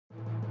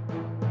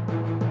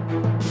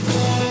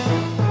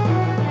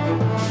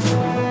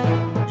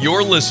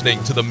You're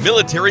listening to the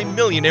Military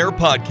Millionaire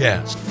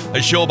Podcast,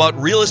 a show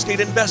about real estate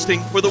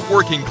investing for the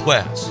working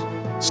class.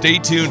 Stay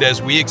tuned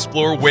as we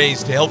explore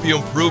ways to help you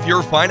improve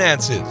your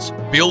finances,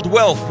 build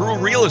wealth through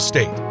real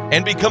estate,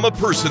 and become a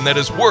person that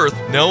is worth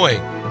knowing.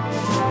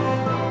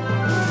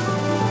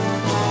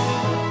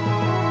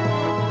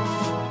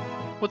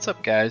 What's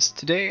up, guys?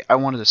 Today I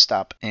wanted to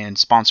stop and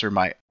sponsor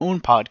my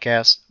own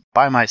podcast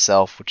by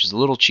myself, which is a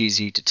little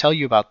cheesy, to tell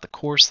you about the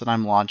course that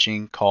I'm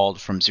launching called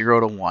From Zero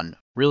to One,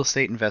 Real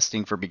Estate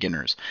Investing for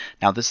Beginners.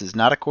 Now, this is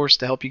not a course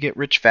to help you get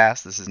rich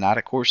fast. This is not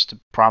a course to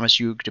promise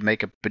you to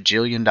make $1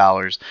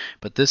 bajillion,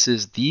 but this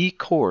is the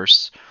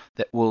course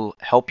that will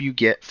help you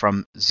get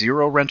from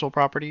 0 rental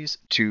properties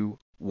to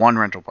 1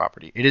 rental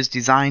property. It is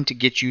designed to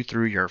get you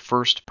through your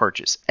first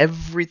purchase.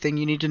 Everything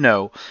you need to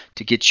know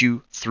to get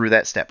you through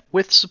that step,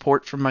 with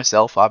support from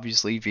myself,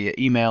 obviously, via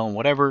email and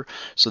whatever,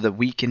 so that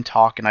we can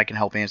talk and I can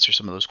help answer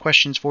some of those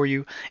questions for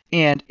you.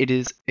 And it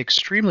is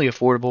extremely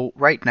affordable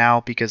right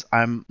now because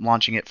I'm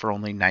launching it for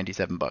only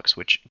 $97,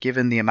 which,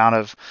 given the amount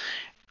of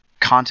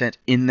content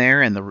in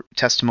there and the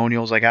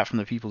testimonials I got from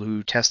the people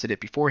who tested it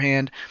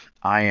beforehand,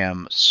 I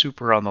am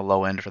super on the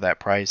low end for that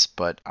price,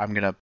 but I'm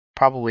going to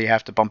probably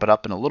have to bump it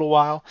up in a little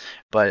while.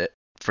 But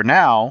for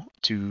now,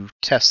 to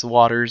test the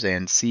waters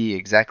and see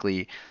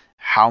exactly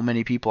how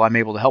many people I'm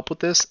able to help with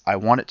this, I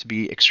want it to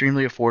be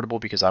extremely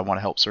affordable because I want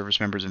to help service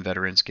members and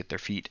veterans get their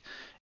feet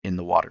in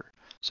the water.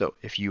 So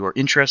if you are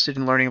interested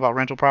in learning about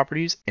rental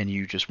properties and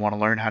you just want to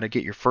learn how to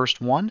get your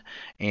first one,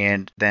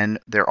 and then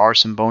there are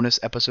some bonus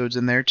episodes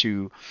in there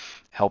to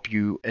help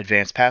you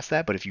advance past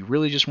that. But if you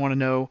really just want to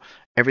know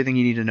everything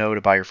you need to know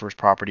to buy your first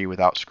property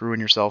without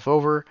screwing yourself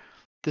over,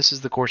 this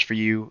is the course for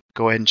you.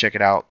 Go ahead and check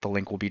it out. The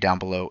link will be down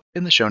below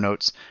in the show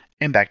notes.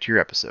 And back to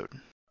your episode.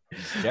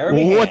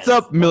 What's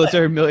up,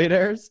 military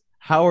millionaires?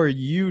 How are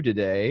you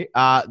today?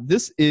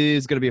 This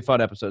is going to be a fun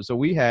episode. So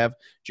we have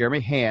Jeremy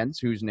Hands,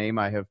 whose name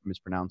I have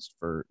mispronounced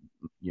for,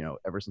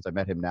 ever since I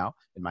met him now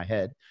in my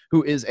head,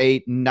 who is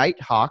a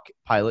Nighthawk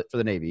pilot for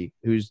the Navy,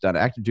 who's done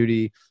active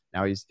duty.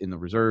 Now he's in the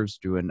reserves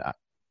doing,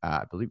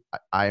 I believe,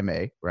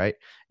 IMA, right?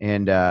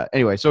 And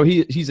anyway, so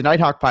he's a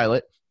Nighthawk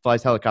pilot,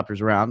 flies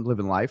helicopters around,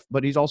 living life,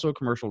 but he's also a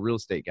commercial real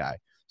estate guy.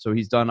 So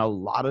he's done a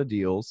lot of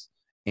deals,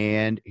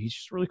 and he's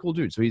just a really cool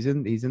dude. So he's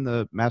in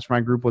the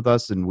mastermind group with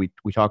us, and we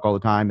talk all the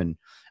time. And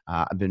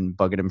I've been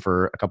bugging him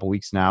for a couple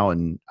weeks now,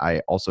 and I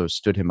also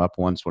stood him up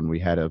once when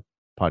we had a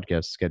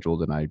podcast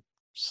scheduled, and I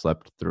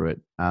slept through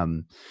it.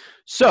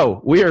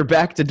 So we are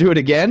back to do it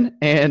again.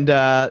 And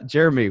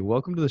Jeremy,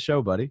 welcome to the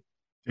show, buddy.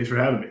 Thanks for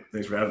having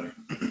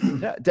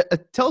me. Yeah,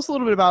 tell us a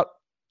little bit about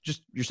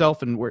just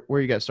yourself and where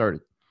you got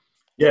started.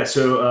 Yeah,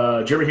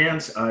 so Jeremy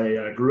Hands,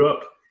 I grew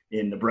up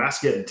in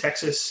Nebraska and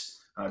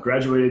Texas,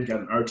 graduated, got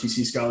an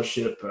ROTC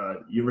scholarship,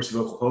 University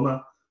of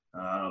Oklahoma.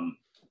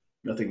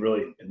 Nothing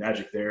really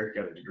magic there,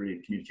 got a degree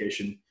in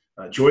communication.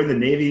 Joined the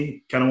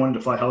Navy, kind of wanted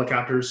to fly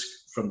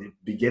helicopters from the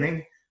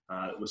beginning.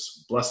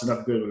 Was blessed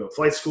enough to go to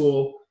flight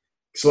school,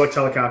 select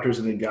helicopters,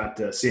 and then got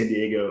San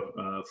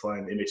Diego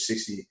flying the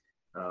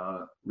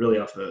MH-60, really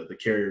off the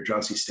carrier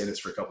John C. Stennis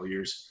for a couple of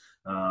years.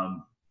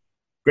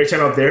 Great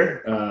time out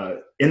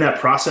there. In that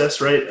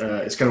process, right,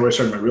 it's kind of where I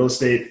started my real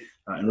estate,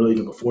 and really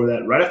even before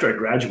that. Right after I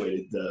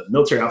graduated, the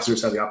military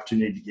officers had the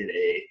opportunity to get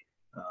a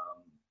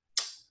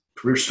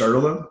career starter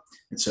loan.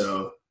 And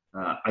so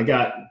I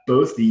got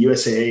both the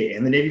USAA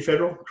and the Navy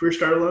Federal career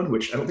starter loan,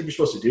 which I don't think you're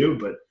supposed to do,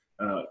 but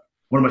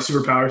one of my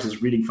superpowers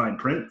is reading fine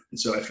print. And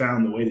so I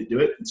found the way to do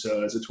it. And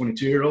so as a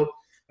 22-year-old,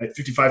 I had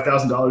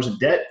 $55,000 in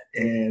debt,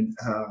 and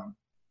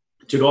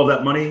took all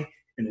that money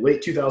in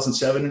late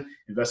 2007,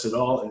 invested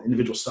all in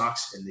individual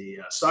stocks in the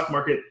stock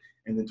market,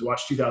 and then to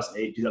watch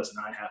 2008,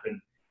 2009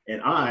 happen.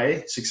 And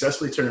I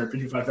successfully turned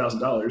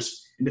 $55,000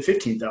 into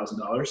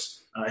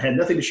 $15,000. I had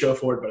nothing to show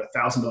for it but a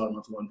 $1,000 a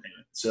month loan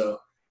payment. So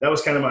that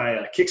was kind of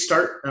my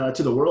kickstart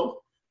to the world.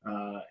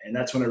 And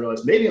that's when I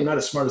realized maybe I'm not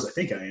as smart as I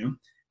think I am,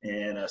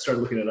 and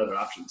started looking at other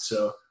options.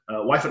 So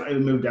wife and I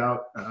moved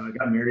out,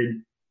 got married.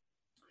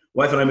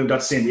 Wife and I moved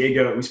out to San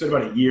Diego. We spent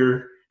about a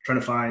year trying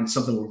to find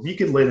something where we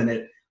could live in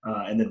it,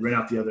 and then rent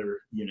out the other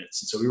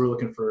units. And so we were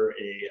looking for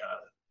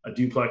a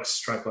duplex,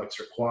 triplex,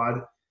 or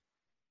quad.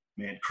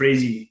 Man,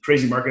 crazy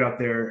market out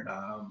there.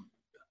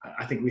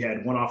 I think we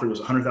had one offer that was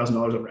 $100,000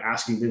 over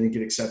asking, didn't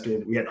get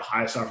accepted. We had the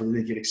highest offer that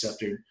didn't get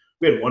accepted.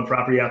 We had one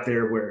property out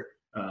there where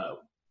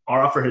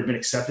our offer had been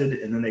accepted,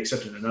 and then they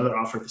accepted another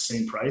offer at the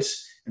same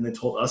price, and then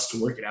told us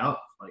to work it out,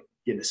 like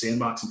get in a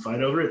sandbox and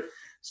fight over it.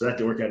 So that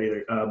didn't work out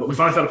either. But we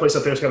finally found a place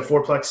out there. It's got a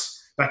fourplex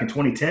back in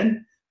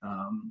 2010.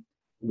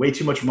 Way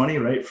too much money,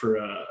 right, for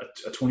a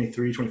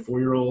 23,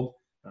 24-year-old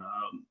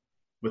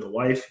with a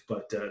wife,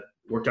 but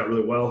worked out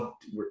really well.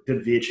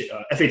 Did the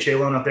FHA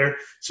loan out there.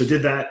 So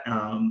did that.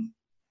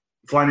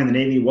 Flying in the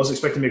Navy, wasn't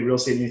expecting to make real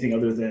estate anything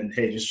other than,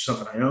 hey, just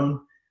something I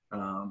own.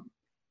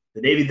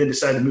 The Navy then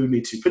decided to move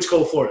me to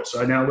Pensacola, Florida. So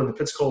I now live in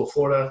Pensacola,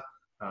 Florida.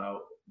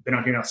 Been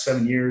out here now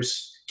 7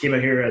 years. Came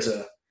out here as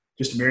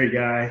just a married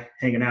guy,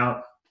 hanging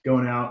out,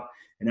 going out.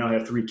 And now I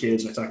have 3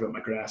 kids, and I talk about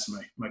my grass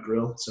and my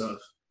grill. So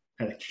I've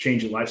had a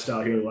change in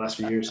lifestyle here the last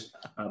few years.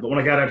 But when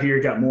I got out here,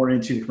 got more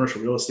into the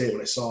commercial real estate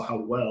when I saw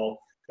how well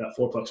that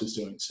Fourplex was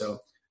doing. So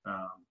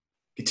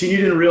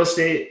continued in real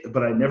estate,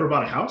 but I never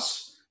bought a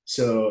house.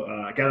 So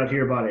I got out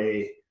here, bought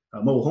a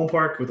mobile home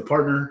park with a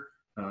partner,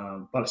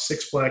 bought a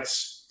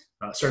sixplex,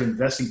 started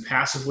investing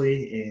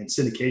passively in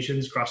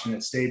syndications across the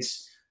United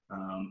States.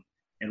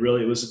 And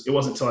really, it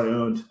wasn't until I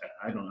owned,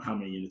 I don't know how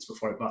many units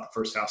before I bought the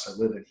first house I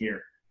live in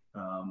here.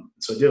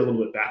 So I did a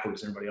little bit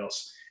backwards than everybody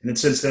else. And then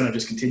since then, I've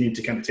just continued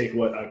to kind of take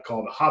what I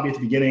called a hobby at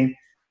the beginning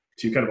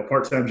to kind of a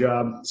part-time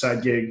job,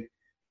 side gig.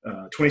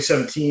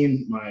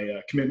 2017,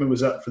 my commitment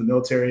was up for the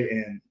military.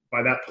 And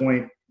by that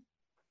point,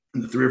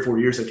 in the 3 or 4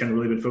 years I'd kind of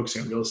really been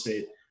focusing on real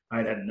estate, I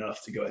had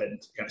enough to go ahead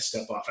and kind of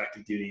step off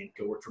active duty and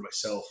go work for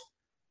myself.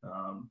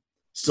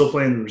 Still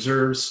playing the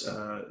reserves,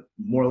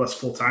 more or less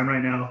full-time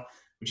right now,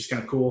 which is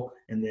kind of cool.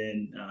 And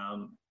then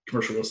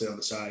commercial real estate on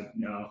the side,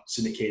 now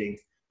syndicating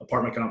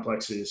apartment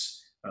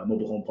complexes,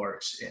 mobile home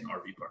parks, and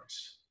RV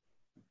parks.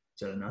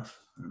 Is that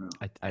enough? I don't know.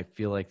 I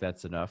feel like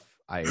that's enough.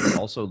 I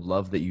also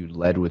love that you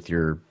led with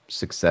your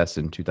success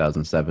in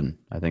 2007.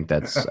 I think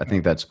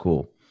that's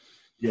cool.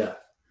 Yeah.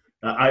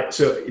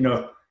 So, you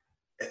know,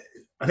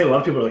 I think a lot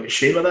of people are like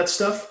ashamed of that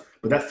stuff,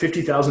 but that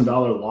 $50,000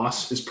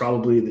 loss is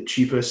probably the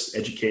cheapest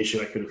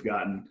education I could have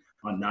gotten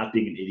on not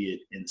being an idiot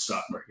in the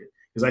stock market.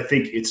 Because I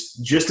think it's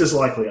just as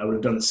likely I would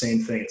have done the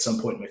same thing at some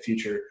point in my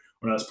future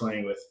when I was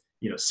playing with,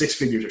 you know, 6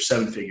 figures or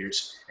 7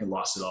 figures and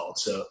lost it all.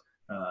 So,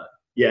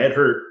 yeah, it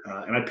hurt.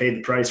 And I paid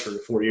the price for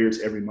 4 years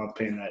every month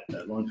paying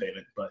that loan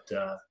payment, but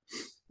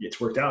it's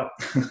worked out.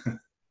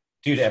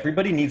 Dude,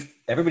 everybody needs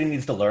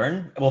to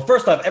learn. Well,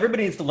 first off,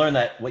 everybody needs to learn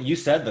that what you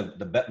said,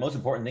 the most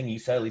important thing you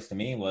said, at least to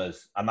me,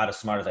 was I'm not as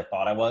smart as I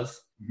thought I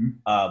was,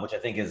 which I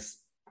think is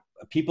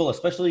people,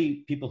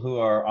 especially people who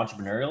are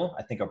entrepreneurial,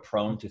 I think are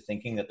prone to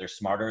thinking that they're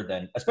smarter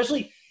than,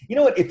 especially, you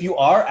know what, if you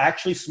are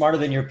actually smarter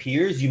than your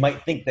peers, you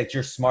might think that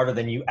you're smarter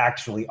than you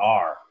actually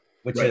are,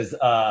 which is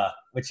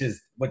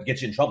what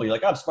gets you in trouble. You're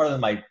like, oh, I'm smarter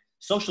than my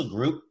social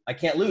group. I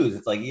can't lose.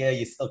 It's like, yeah,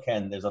 you still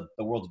can.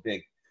 The world's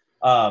big.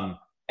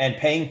 And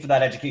paying for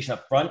that education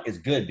up front is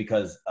good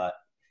because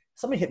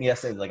somebody hit me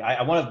yesterday, like,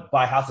 I want to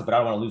buy houses, but I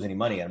don't want to lose any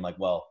money. And I'm like,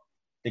 well,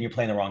 then you're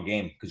playing the wrong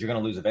game because you're going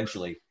to lose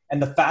eventually.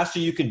 And the faster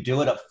you can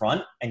do it up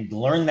front and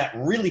learn that,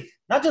 really,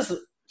 not just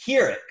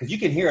hear it, because you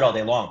can hear it all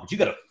day long, but you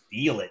got to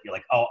feel it. You're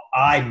like, oh,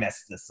 I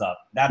messed this up.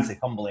 That's a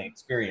humbling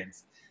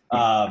experience.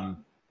 But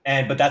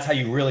that's how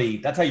you really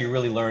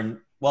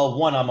learn. Well,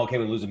 one, I'm okay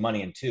with losing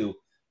money. And two,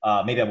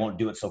 maybe I won't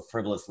do it so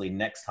frivolously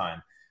next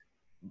time.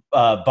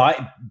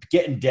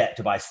 Get in debt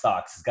to buy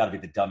stocks has got to be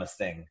the dumbest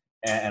thing,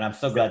 and I'm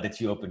so glad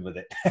that you opened with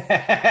it.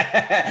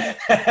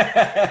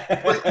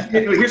 Well,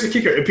 here's the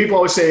kicker. People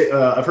always say,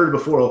 I've heard it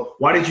before,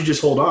 why didn't you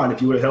just hold on?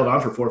 If you would have held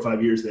on for 4 or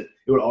 5 years, that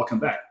it would all come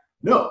back.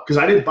 No,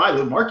 because I didn't buy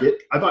the market.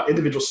 I bought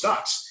individual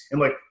stocks, and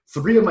like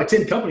 3 of my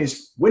 10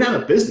 companies went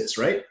out of business,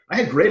 right? I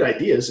had great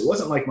ideas. It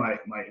wasn't like my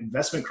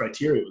investment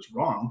criteria was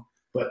wrong,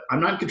 but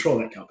I'm not in control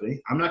of that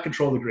company. I'm not in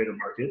control of the greater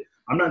market.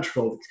 I'm not in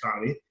control of the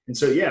economy. And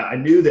so, yeah, I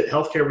knew that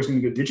healthcare was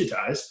going to go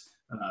digitized,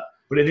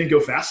 but it didn't go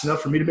fast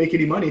enough for me to make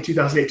any money in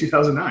 2008,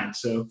 2009.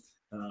 So,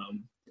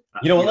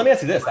 you know what, let me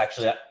ask you this,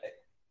 actually.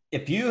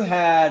 If you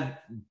had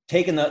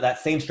taken that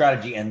same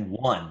strategy and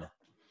won,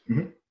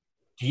 do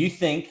you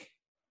think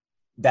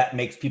that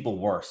makes people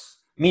worse?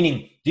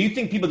 Meaning, do you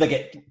think people that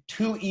get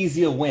too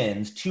easy of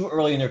wins too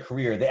early in their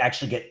career, they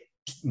actually get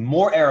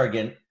more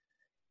arrogant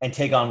and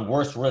take on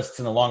worse risks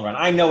in the long run?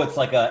 I know it's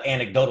like an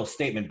anecdotal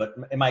statement, but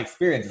in my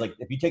experience, it's like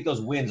if you take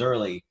those wins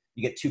early,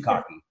 you get too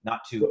cocky,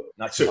 not too.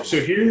 So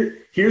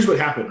here's what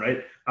happened, right?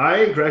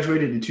 I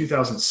graduated in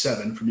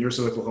 2007 from the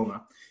University of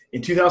Oklahoma.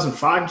 In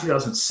 2005 and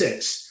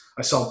 2006,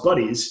 I saw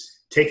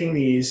buddies taking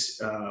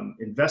these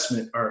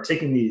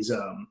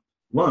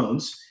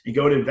loans and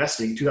going to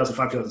investing in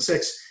 2005,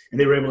 2006, and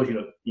they were able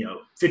to,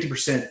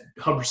 50%,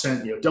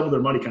 100%, double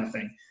their money kind of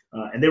thing.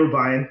 And they were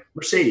buying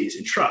Mercedes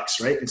and trucks,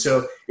 right? And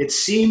so it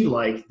seemed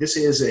like this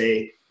is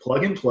a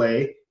plug and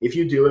play. If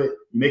you do it,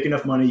 you make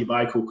enough money, you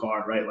buy a cool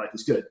car, right? Life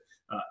is good.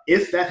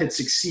 If that had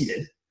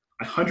succeeded,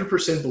 I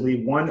 100%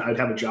 believe, one, I'd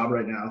have a job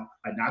right now.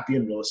 I'd not be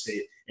in real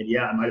estate. And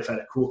yeah, I might have had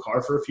a cool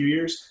car for a few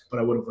years, but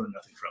I would have learned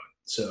nothing from it.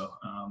 So,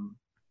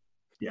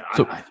 yeah.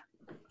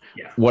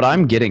 What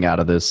I'm getting out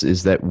of this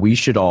is that we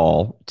should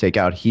all take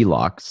out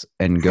HELOCs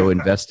and go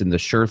invest in the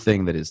sure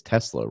thing that is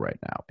Tesla right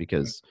now,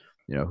 because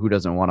who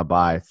doesn't want to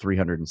buy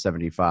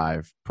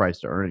 375 price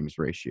to earnings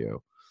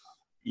ratio?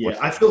 Yeah,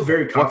 I feel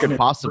very confident. What could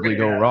possibly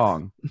go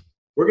wrong?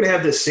 We're going to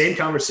have this same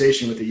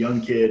conversation with a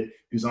young kid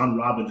who's on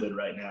Robinhood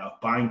right now,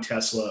 buying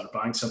Tesla or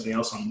buying something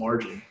else on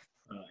margin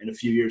in a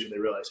few years when they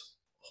realize,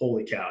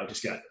 holy cow, I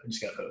just got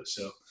hosed.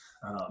 So,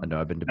 I know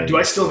I've been debating. Do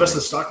I still invest in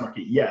the stock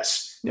market?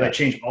 Yes. Did I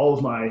change all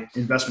of my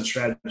investment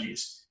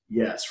strategies?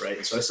 Yes.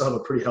 Right. So I still have a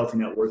pretty healthy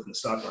net worth in the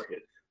stock market.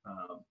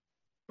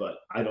 But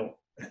I don't,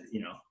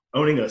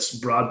 owning a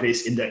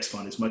broad-based index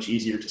fund is much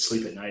easier to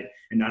sleep at night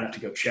and not have to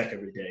go check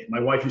every day. My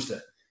wife used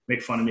to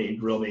make fun of me and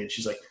grill me, and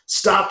she's like,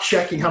 stop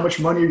checking how much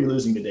money are you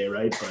losing today,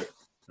 right? But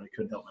I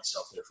couldn't help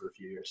myself there for a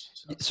few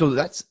years. So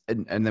that's,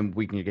 and then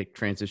we can get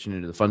transition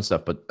into the fun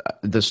stuff, but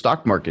the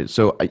stock market.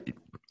 So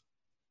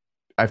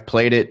I've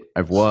played it,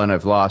 I've won,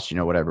 I've lost,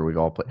 whatever, we've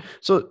all played.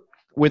 So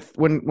with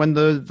when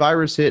the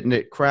virus hit and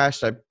it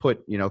crashed, I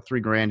put,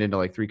 $3,000 into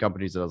like 3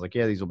 companies that I was like,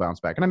 yeah, these will bounce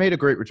back. And I made a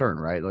great return,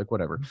 right? Like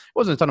whatever. It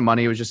wasn't a ton of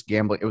money. It was just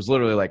gambling. It was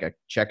literally like a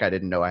check I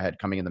didn't know I had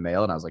coming in the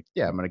mail. And I was like,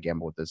 yeah, I'm going to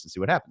gamble with this and see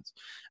what happens.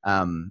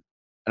 And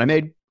I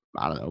made,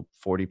 I don't know,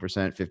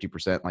 40%,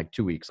 50%, like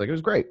 2 weeks. Like it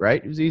was great,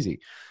 right? It was easy.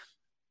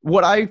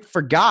 What I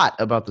forgot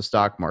about the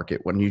stock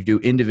market when you do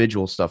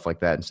individual stuff like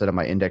that, instead of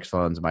my index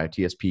funds, my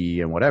TSP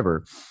and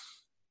whatever,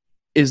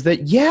 is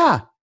that,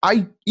 yeah,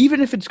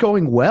 even if it's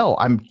going well,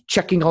 I'm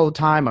checking all the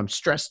time. I'm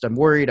stressed. I'm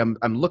worried. I'm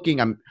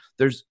looking.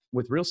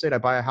 With real estate, I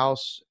buy a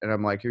house and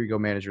I'm like, here you go,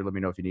 manager. Let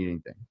me know if you need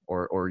anything,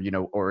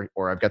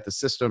 or I've got the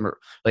system, or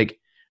like,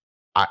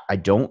 I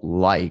don't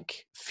like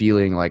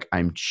feeling like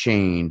I'm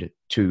chained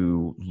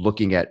to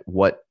looking at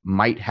what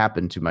might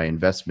happen to my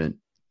investment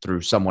through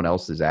someone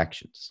else's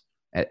actions.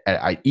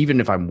 Even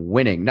if I'm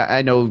winning,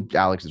 I know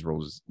Alex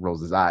rolls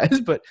his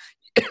eyes, but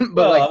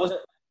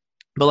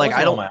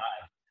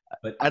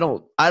I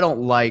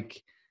don't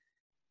like,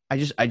 I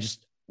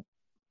just,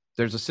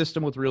 there's a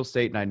system with real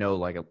estate and I know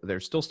like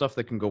there's still stuff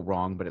that can go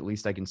wrong, but at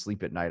least I can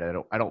sleep at night.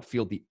 I don't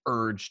feel the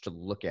urge to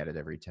look at it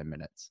every 10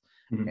 minutes.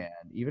 Mm-hmm.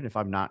 And even if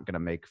I'm not going to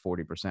make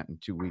 40% in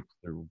 2 weeks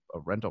through a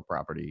rental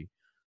property,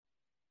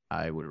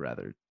 I would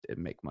rather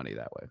make money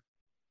that way.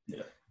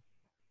 Yeah.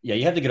 Yeah.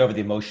 You have to get over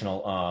the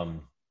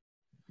emotional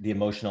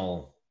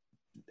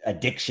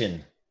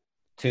addiction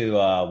to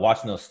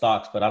watching those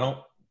stocks, but I don't,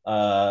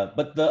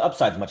 but the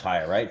upside's much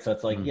higher, right? So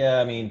it's like, yeah,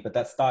 I mean, but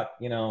that stock,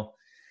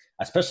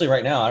 especially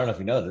right now, I don't know if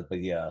you know that,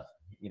 but yeah,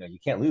 you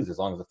can't lose as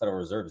long as the Federal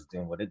Reserve is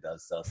doing what it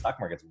does. So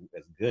stock market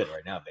is good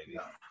right now, baby.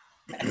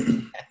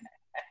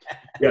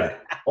 Yeah.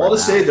 All to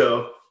say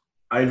though,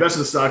 I invest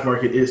in the stock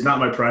market. It is not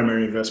my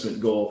primary investment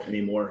goal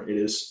anymore. It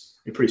is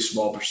a pretty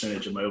small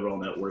percentage of my overall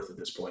net worth at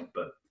this point,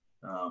 but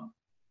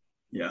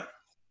yeah.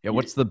 Yeah.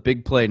 What's the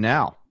big play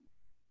now?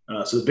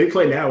 So the big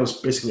play now is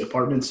basically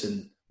apartments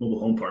and mobile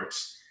home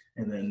parks.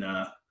 And then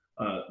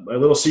my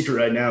little secret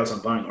right now is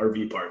I'm buying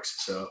RV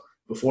parks. So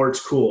before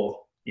it's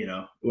cool,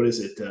 what is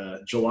it?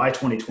 July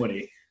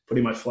 2020,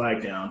 putting my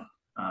flag down,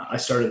 I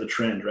started the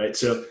trend, right?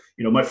 So,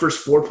 my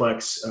first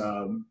fourplex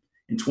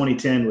in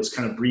 2010 was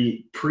kind of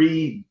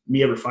pre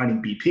me ever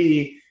finding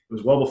BP. It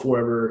was well before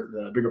ever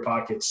the Bigger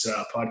Pockets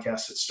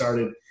podcast had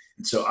started.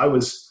 And so I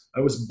was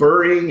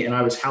burring and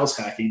I was house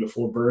hacking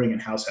before burring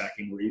and house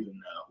hacking were even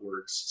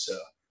words. So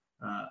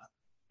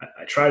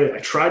I try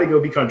to go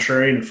be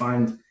contrarian and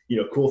find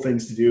cool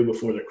things to do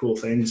before they're cool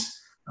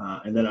things,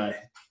 and then I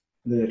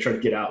try to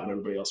get out when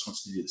everybody else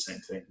wants to do the same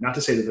thing. Not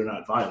to say that they're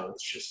not vital;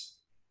 it's just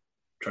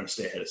trying to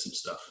stay ahead of some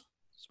stuff.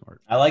 Smart.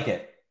 I like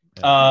it.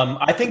 Yeah.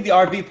 I think the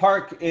RV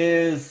park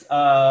is.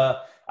 I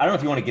don't know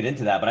if you want to get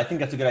into that, but I think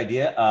that's a good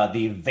idea.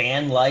 The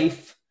van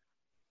life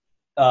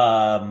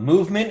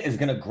movement is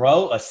going to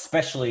grow,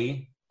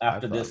 especially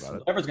after this.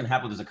 Whatever's going to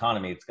happen with this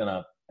economy, it's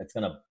gonna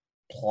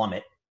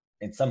plummet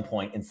in some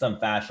point, in some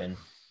fashion.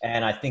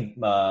 And I think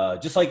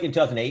just like in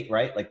 2008,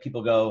 right? Like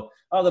people go,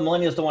 oh, the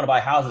millennials don't want to buy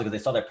houses because they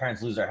saw their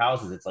parents lose their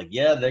houses. It's like,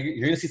 yeah,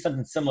 you're going to see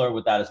something similar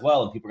with that as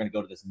well. And people are going to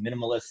go to this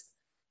minimalist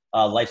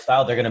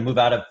lifestyle. They're going to move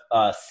out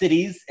of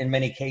cities in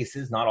many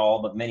cases, not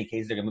all, but many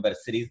cases. They're going to move out of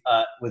cities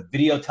with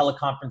video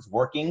teleconference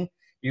working.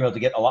 You're able to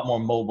get a lot more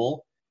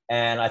mobile.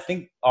 And I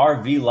think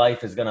RV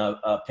life is going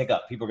to pick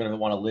up. People are going to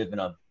want to live in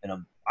a.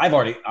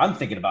 I'm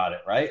thinking about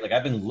it, right? Like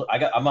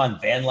I'm on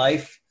van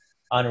life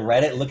on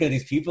Reddit, looking at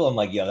these people. I'm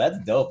like, yo, that's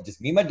dope.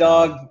 Just me and my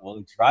dog.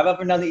 We'll drive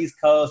up and down the East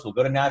Coast. We'll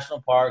go to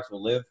national parks.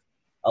 We'll live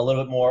a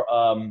little bit more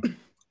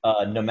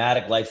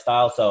nomadic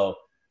lifestyle. So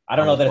I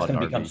don't know that it's going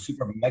to become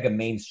super mega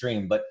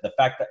mainstream, but the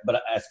fact that,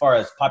 but as far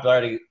as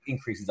popularity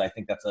increases, I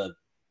think that's a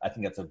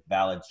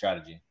valid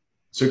strategy.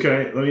 So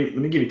let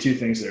me give you 2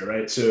 things there,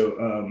 right?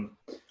 So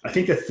I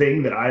think the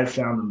thing that I've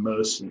found the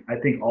most, and I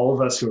think all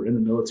of us who are in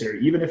the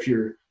military, even if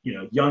you're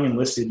young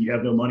enlisted, you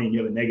have no money and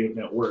you have a negative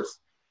net worth,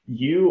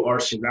 you are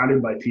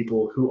surrounded by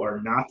people who are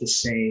not the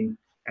same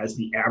as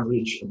the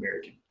average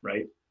American,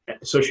 right?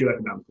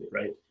 Socioeconomically,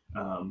 right?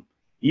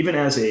 Even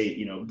as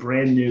a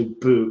brand new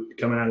boot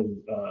coming out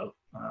of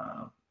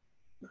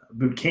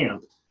boot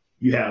camp,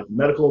 you have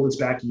medical that's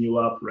backing you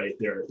up, right?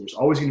 There's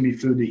always going to be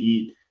food to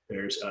eat.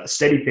 There's a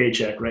steady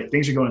paycheck, right?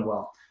 Things are going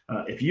well.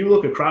 If you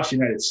look across the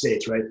United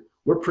States, right,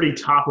 we're pretty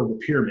top of the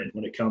pyramid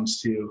when it comes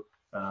to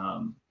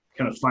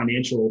kind of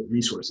financial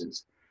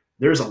resources.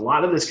 There's a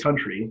lot of this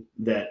country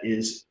that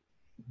is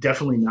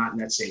definitely not in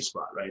that same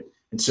spot, right?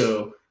 And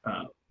so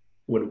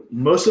when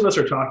most of us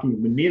are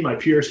talking, when me and my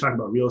peers talk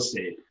about real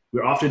estate,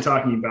 we're often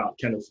talking about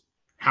kind of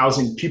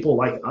housing people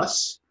like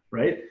us,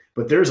 right?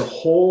 But there's a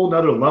whole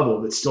nother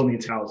level that still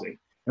needs housing.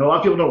 And a lot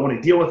of people don't want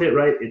to deal with it,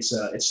 right? It's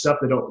stuff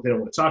they don't want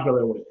to talk about, they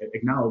don't want to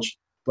acknowledge.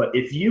 But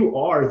if you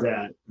are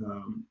that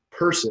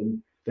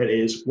person that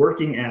is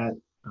working at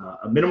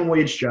a minimum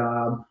wage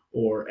job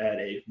or at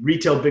a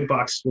retail big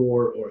box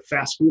store or a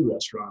fast food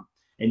restaurant,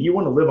 and you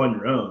want to live on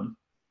your own,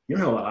 you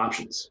don't have a lot of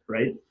options,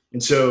 right?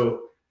 And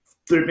so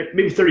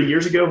maybe 30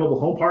 years ago, mobile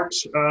home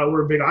parks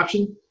were a big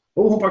option.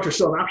 Mobile home parks are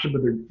still an option,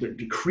 but they're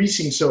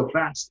decreasing so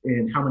fast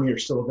in how many are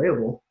still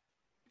available,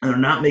 and they're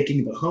not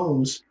making the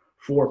homes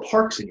for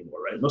parks anymore,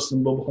 right? Most of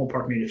the mobile home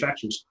park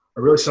manufacturers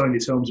are really selling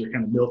these homes that are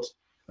kind of built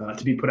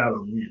to be put out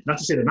on land. Not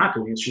to say they're not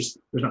going, it's just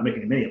there's not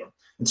making many of them.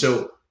 And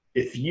so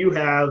if you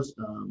have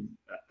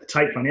a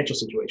tight financial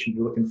situation,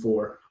 you're looking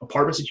for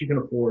apartments that you can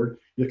afford,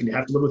 you're looking to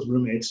have to live with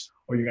roommates,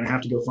 or you're going to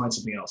have to go find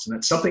something else. And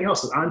that's something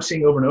else that I'm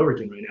seeing over and over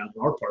again right now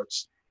in our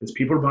parks is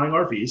people are buying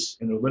RVs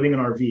and they're living in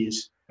RVs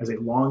as a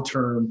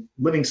long-term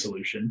living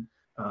solution,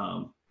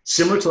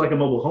 similar to like a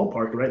mobile home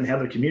park, right? And have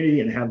their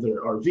community and have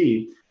their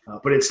RV,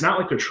 but it's not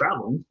like they're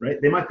traveling,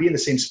 right? They might be in the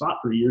same spot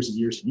for years and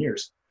years and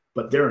years,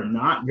 but there are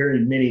not very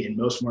many in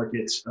most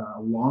markets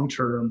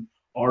long-term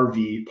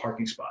RV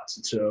parking spots.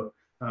 And so,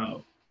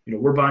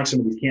 we're buying some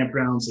of these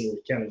campgrounds that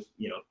are kind of,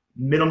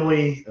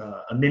 minimally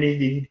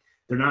amenity.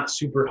 They're not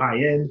super high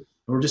end. And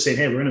we're just saying,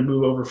 hey, we're going to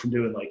move over from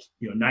doing like,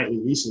 nightly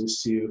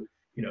leases to,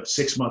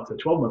 6 month to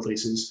 12-month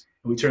leases.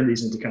 And we turn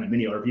these into kind of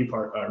mini RV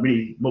park or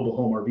mini mobile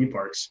home RV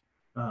parks,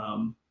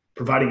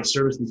 providing a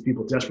service these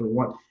people desperately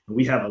want. And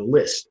we have a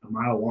list a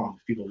mile long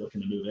of people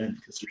looking to move in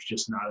because there's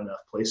just not enough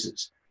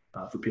places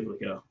for people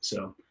to go.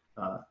 So,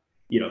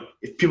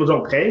 if people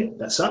don't pay,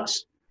 that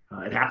sucks.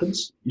 It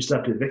happens. You still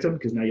have to evict them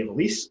because now you have a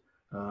lease.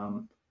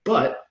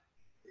 But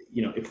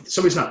if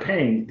somebody's not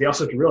paying, they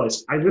also have to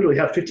realize I literally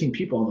have 15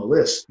 people on the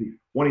list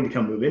wanting to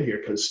come move in here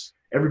because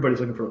everybody's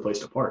looking for a place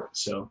to park.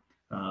 So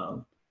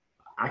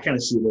I kind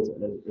of see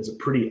it as a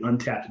pretty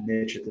untapped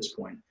niche at this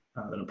point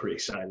that I'm pretty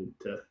excited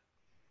to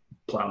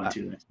plow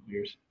into the next few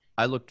years.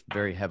 I looked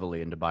very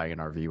heavily into buying an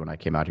RV when I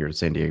came out here to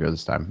San Diego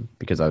this time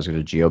because I was going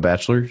to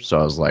geo-bachelor. So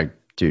I was like,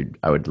 dude,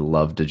 I would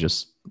love to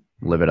just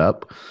live it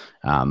up.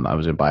 I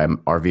was going to buy an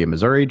RV in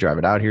Missouri, drive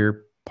it out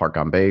here, park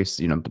on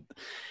base.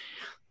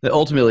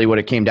 Ultimately what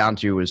it came down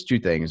to was two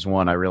things.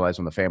 One, I realized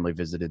when the family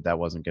visited that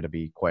wasn't going to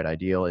be quite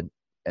ideal, and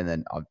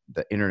then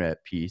the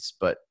internet piece.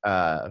 But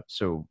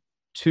so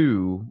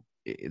two,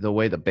 the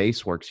way the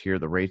base works here,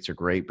 the rates are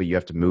great, but you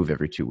have to move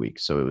every 2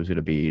 weeks. So it was going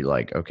to be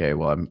like, okay,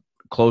 well, I'm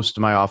close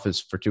to my office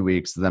for 2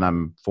 weeks, then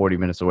I'm 40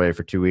 minutes away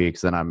for 2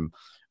 weeks, then I'm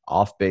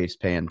off base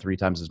paying 3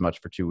 times as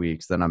much for 2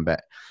 weeks, then I'm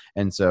back.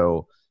 And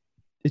so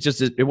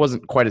it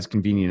wasn't quite as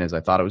convenient as I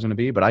thought it was going to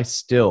be, but I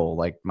still,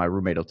 like, my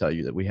roommate will tell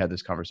you that we had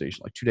this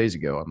conversation like 2 days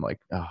ago. I'm like,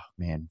 oh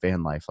man,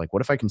 van life. Like,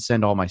 what if I can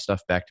send all my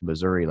stuff back to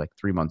Missouri like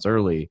 3 months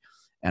early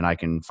and I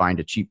can find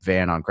a cheap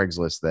van on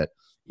Craigslist that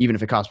even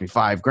if it cost me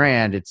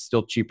 $5,000, it's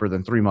still cheaper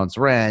than 3 months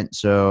rent.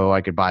 So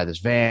I could buy this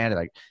van.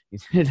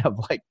 And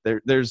like,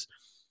 there's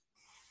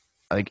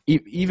like,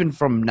 even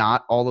from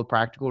not all the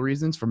practical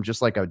reasons, from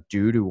just like a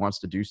dude who wants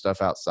to do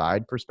stuff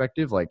outside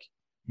perspective, like,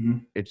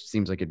 it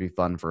seems like it'd be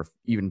fun for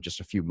even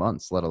just a few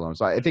months, let alone.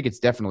 So I think it's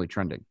definitely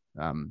trending.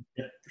 Yeah,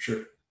 for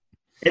sure.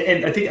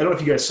 And I don't know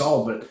if you guys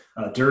saw, but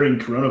during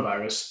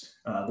coronavirus,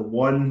 the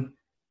one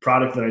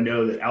product that I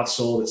know that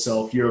outsold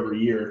itself year over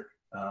year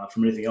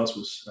from anything else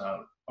was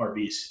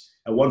RVs.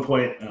 At one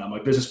point,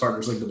 my business partner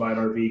was looking to buy an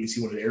RV because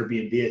he wanted to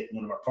Airbnb it in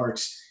one of our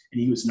parks,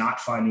 and he was not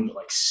finding but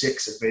like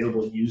 6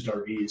 available used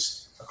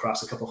RVs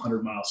across a couple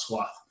 100-mile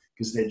swath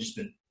because they'd just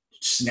been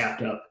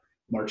snapped up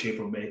March,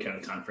 April, May kind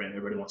of time frame.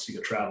 Everybody wants to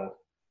go travel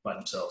by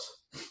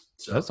themselves.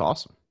 So that's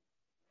awesome.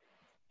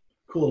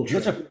 Cool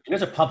little trend. You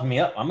guys are pumping me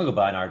up. I'm gonna go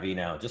buy an RV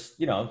now.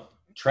 Just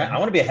trend. I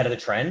want to be ahead of the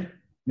trend.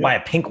 Yeah. Buy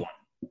a pink one.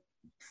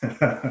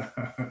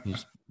 You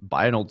just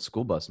buy an old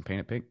school bus and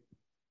paint it pink.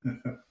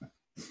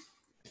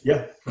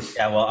 Yeah.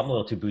 Yeah. Well, I'm a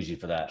little too bougie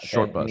for that. Okay?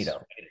 Short bus. I need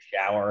a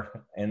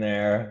shower in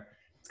there.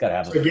 It's got to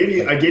have. So I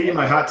gave you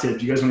my hot tip.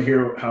 Do you guys want to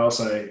hear how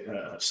else I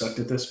sucked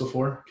at this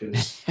before?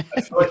 Because I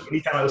feel like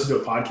anytime I listen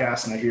to a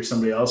podcast and I hear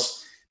somebody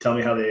else tell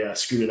me how they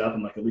screwed it up,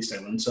 I'm like, at least I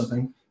learned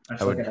something. I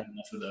feel like I have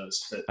enough of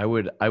those.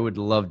 I would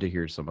love to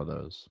hear some of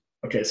those.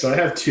 Okay, so I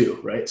have 2,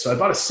 right? So I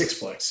bought a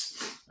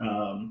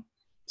 6-plex.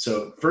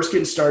 So first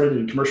getting started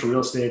in commercial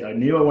real estate, I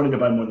knew I wanted to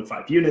buy more than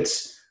 5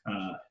 units.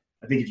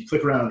 I think if you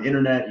click around on the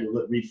internet,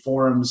 you read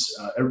forums,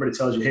 everybody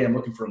tells you, hey, I'm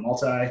looking for a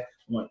multi. I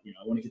want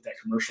to get that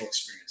commercial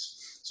experience.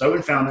 So I went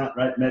and found that,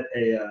 right? Met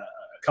a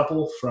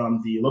couple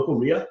from the local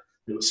RIA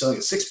that was selling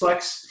a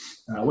 6-plex.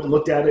 I went and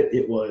looked at it.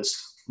 It was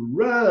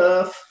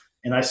rough.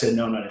 And I said,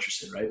 no, I'm not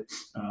interested, right?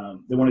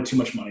 They wanted too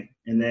much money.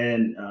 And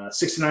then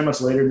 6 to 9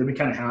 months later, they've been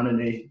kind of hounding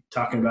me,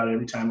 talking about it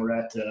every time we're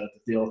at the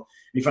deal. And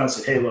he finally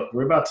said, hey, look,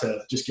 we're about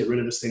to just get rid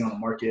of this thing on the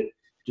market,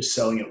 just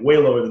selling it way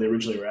lower than they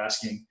originally were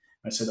asking.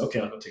 I said, okay,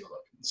 I'll go take a look.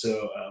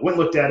 So went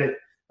and looked at it,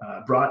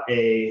 brought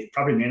a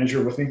property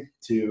manager with me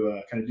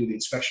to kind of do the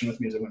inspection with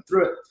me as I went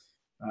through it.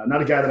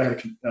 Not a guy that I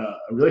had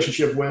a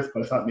relationship with,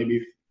 but I thought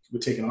maybe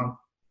would take it on.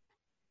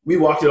 We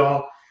walked it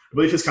all. I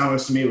believe his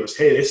comments to me was,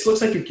 hey, this looks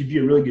like it could be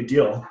a really good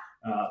deal,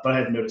 but I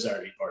had no desire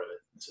to be part of it.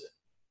 I said,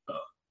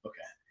 oh, okay.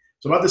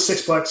 So about the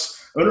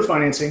 6-plex, owner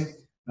financing,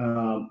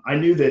 I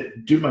knew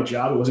that due to my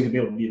job, it wasn't going to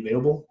be able to be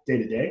available day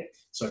to day.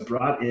 So I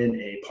brought in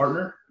a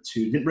partner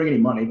who didn't bring any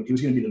money, but he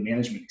was going to be the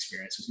management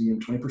experience. He was going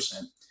to give him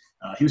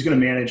 20%. He was going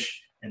to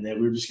manage and then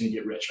we were just going to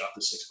get rich off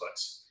the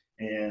sixplex.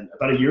 And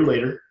about a year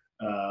later,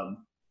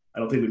 I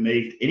don't think we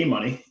made any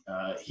money.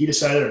 He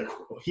decided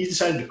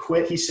to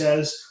quit. He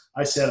says,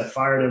 I said I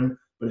fired him,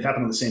 but it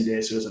happened on the same day,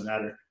 so it doesn't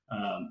matter.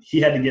 He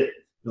had to get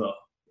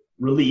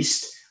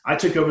released. I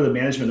took over the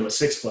management of a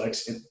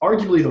sixplex, and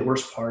arguably the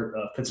worst part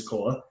of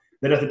Pensacola,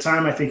 that at the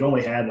time I think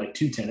only had like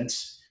 2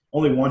 tenants,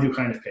 only one who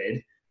kind of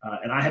paid.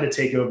 And I had to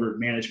take over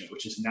management,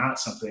 which is not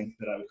something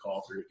that I would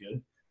call very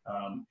good,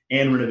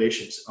 and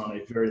renovations on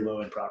a very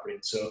low-end property.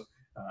 And so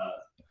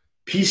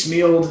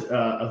piecemealed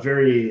a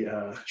very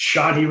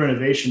shoddy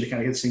renovation to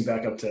kind of get this thing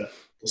back up to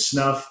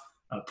snuff,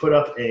 put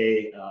up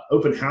a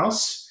open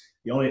house.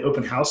 The only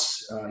open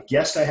house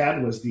guest I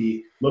had was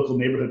the local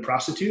neighborhood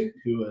prostitute,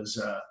 who was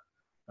a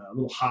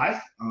little high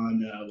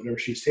on whatever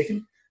she was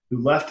taking,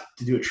 who left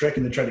to do a trick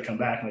and then tried to come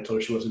back. And I told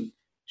her she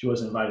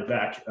wasn't invited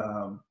back.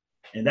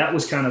 And that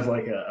was kind of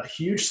like a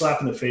huge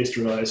slap in the face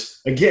to realize,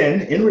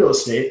 again, in real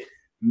estate,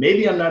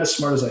 maybe I'm not as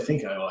smart as I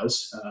think I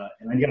was,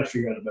 and I got to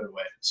figure out a better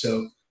way.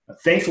 So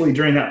thankfully,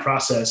 during that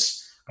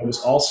process, I was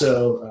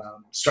also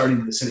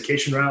starting the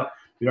syndication route.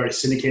 We'd already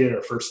syndicated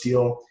our first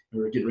deal, and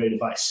we were getting ready to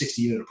buy a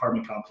 60-unit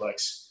apartment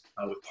complex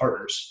with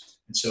partners.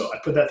 And so I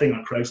put that thing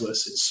on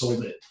Craigslist and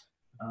sold it,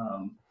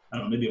 I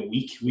don't know, maybe a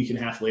week and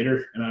a half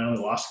later, and I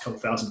only lost a couple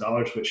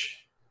 $1,000s,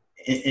 which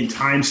in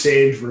time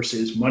saved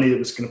versus money that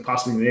was going to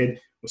possibly be made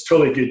was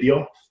totally a good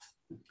deal.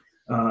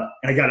 And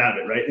I got out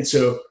of it, right? And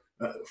so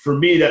for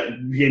me,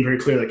 that became very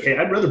clear, like, hey,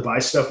 I'd rather buy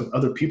stuff with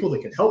other people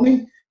that can help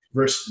me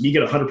versus me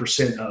get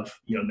 100% of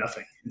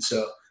nothing. And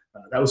so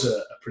that was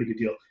a pretty good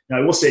deal. Now,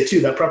 I will say, too,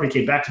 that property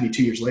came back to me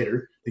 2 years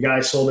later. The guy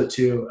I sold it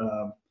to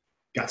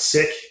got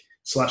sick,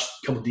 / a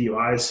couple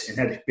DUIs, and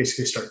had to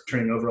basically start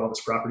turning over all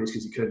his properties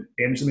because he couldn't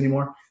manage them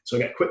anymore. So I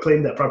got quick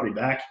claimed that property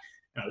back.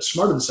 And I was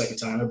smarter the second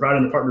time. I brought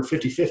in a partner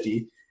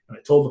 50-50, and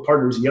I told the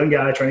partner, who's a young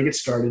guy trying to get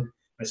started,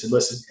 I said,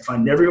 listen, if I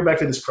never go back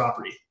to this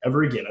property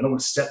ever again, I don't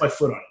want to step my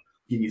foot on it.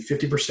 I'll give you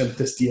 50% of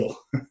this deal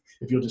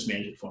if you'll just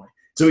manage it for me.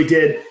 So we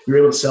did. We were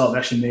able to sell it. We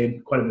actually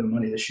made quite a bit of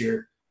money this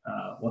year,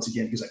 once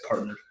again, because I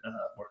partnered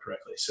more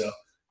correctly. So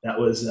that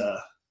was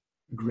a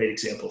great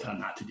example of how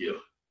not to do.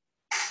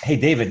 Hey,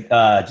 David,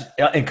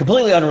 and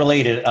completely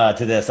unrelated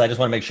to this, I just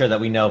want to make sure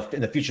that we know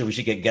in the future we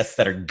should get guests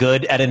that are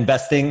good at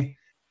investing.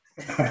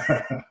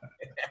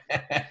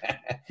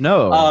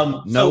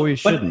 No, we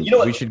shouldn't. But you know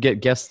what? We should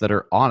get guests that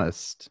are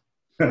honest.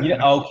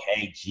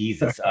 Okay,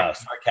 Jesus,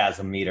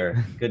 sarcasm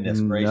meter. Goodness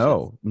gracious.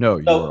 No,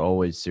 you are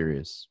always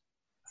serious.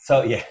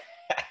 So, yeah.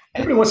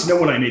 Everybody wants to know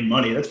when I made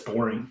money. That's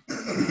boring.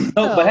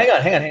 But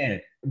hang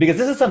on. Because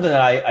this is something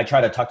that I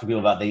try to talk to people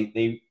about.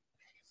 They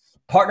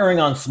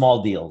partnering on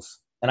small deals.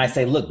 And I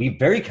say, look, be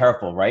very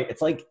careful, right?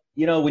 It's like,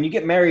 when you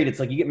get married, it's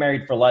like you get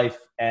married for life,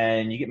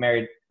 and you get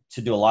married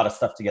to do a lot of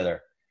stuff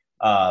together.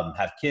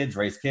 Have kids,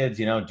 raise kids,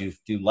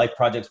 do life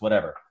projects,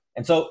 whatever.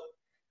 And so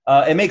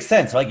it makes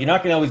sense. Like, you're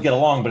not going to always get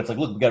along, but it's like,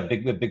 look, we got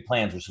big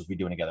plans we're supposed to be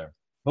doing together.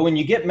 But when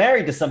you get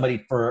married to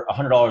somebody for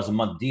 $100 a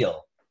month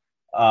deal,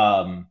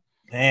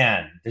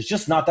 man, there's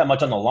just not that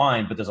much on the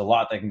line, but there's a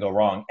lot that can go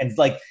wrong. And it's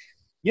like,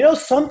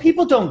 some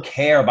people don't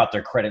care about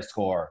their credit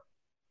score.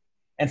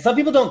 And some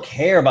people don't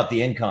care about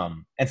the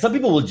income. And some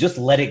people will just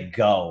let it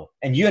go.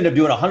 And you end up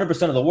doing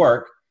 100% of the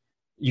work.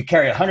 You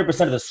carry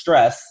 100% of the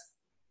stress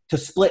to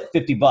split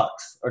 $50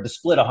 or to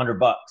split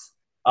 $100.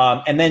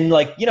 And then,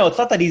 it's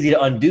not that easy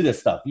to undo this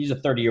stuff. You use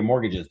 30-year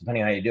mortgages,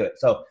 depending on how you do it.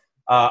 So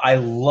I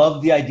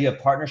love the idea of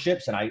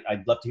partnerships, and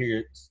I'd love to hear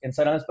your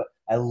insight on this, but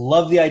I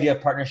love the idea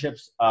of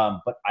partnerships,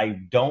 but I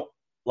don't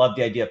love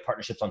the idea of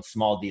partnerships on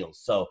small deals.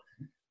 So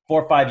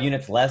 4 or 5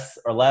 units less,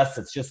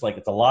 it's just like,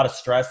 it's a lot of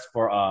stress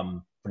for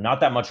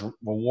not that much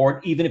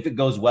reward, even if it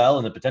goes well,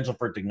 and the potential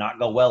for it to not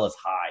go well is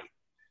high.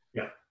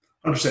 Yeah,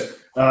 100%.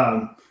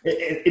 And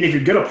if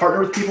you're going to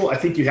partner with people, I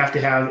think you have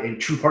to have a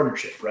true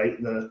partnership, right?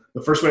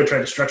 The first way I tried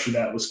to structure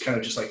that was kind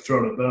of just like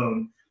throwing a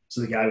bone so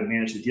the guy would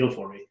manage the deal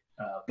for me,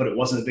 but it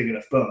wasn't a big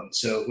enough bone.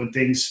 So when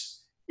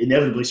things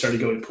inevitably started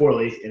going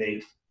poorly in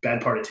a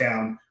bad part of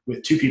town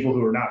with 2 people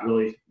who are not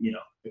really,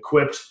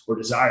 equipped or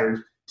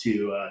desired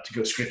to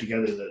go scrape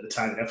together the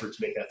time and effort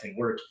to make that thing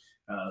work,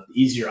 the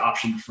easier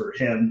option for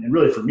him, and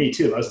really for me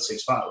too, if I was in the same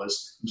spot,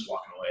 was just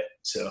walking away.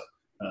 So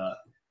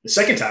the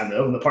second time,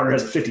 though, when the partner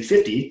has a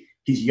 50-50,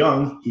 he's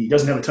young, he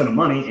doesn't have a ton of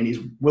money, and he's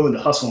willing to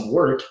hustle and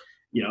work,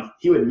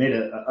 he would have made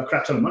a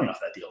crap ton of money off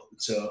that deal.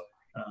 And so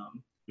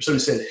there's something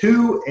to say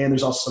who, and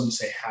there's also something to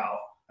say how,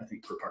 I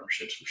think, for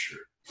partnerships for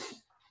sure.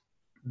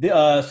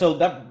 So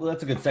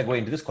that's a good segue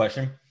into this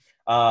question.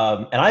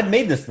 And I've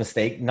made this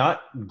mistake,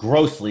 not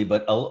grossly,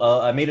 but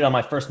I made it on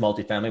my first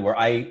multifamily, where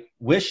I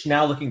wish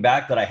now, looking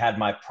back, that I had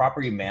my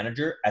property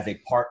manager as a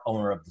part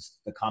owner of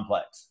the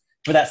complex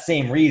for that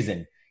same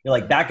reason. You're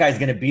like, that guy's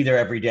going to be there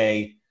every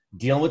day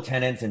dealing with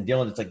tenants and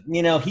dealing with, it's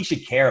like, he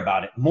should care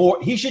about it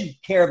more. He should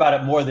care about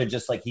it more than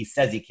just like he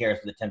says he cares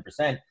for the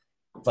 10%.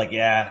 It's like,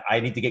 yeah, I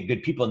need to get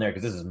good people in there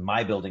because this is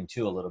my building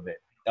too, a little bit.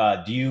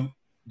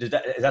 Is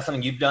that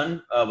something you've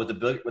done with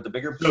the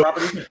bigger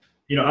properties?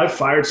 I've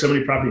fired so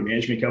many property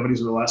management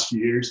companies over the last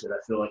few years that I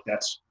feel like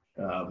that's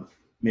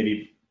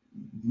maybe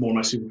more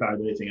my superpower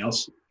than anything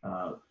else.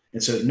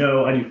 And so,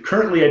 no, I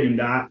do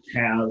not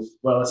have,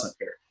 well, that's not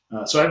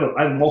fair. So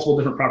I have multiple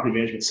different property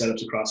management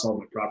setups across all of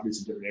my properties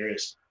in different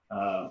areas.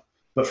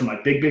 But for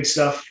my big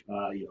stuff,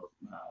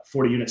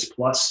 40 units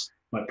plus,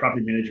 my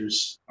property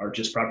managers are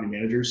just property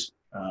managers.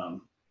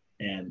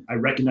 And I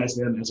recognize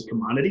them as a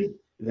commodity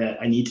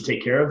that I need to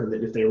take care of, and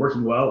that if they're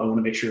working well, I want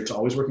to make sure it's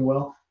always working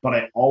well. But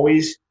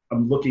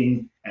I'm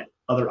looking at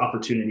other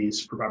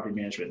opportunities for property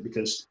management,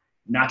 because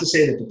not to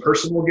say that the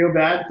person will go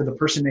bad, but the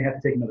person may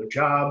have to take another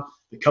job.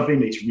 The company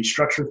may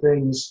restructure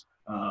things.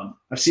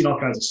 I've seen all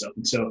kinds of stuff.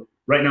 And so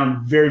right now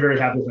I'm very, very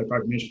happy with my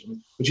property management,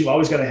 but you've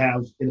always got to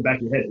have in the back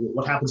of your head,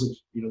 what happens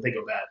if they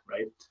go bad,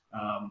 right?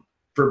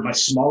 For my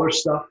smaller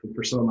stuff and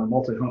for some of my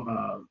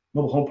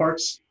mobile home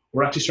parks,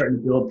 we're actually starting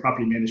to build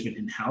property management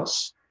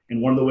in-house.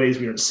 And one of the ways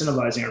we are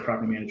incentivizing our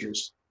property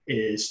managers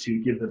is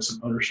to give them some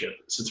ownership,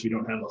 since we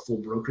don't have a full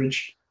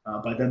brokerage.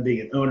 By them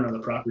being an owner on the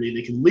property,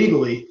 they can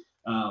legally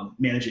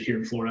manage it here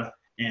in Florida.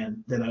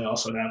 And then I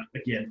also have,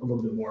 again, a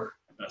little bit more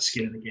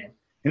skin in the game.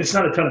 And it's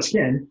not a ton of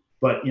skin,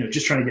 but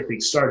just trying to get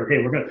things started.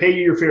 Hey, we're going to pay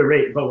you your fair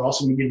rate, but we're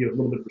also going to give you a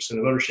little bit of percent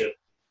of ownership.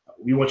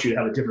 We want you to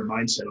have a different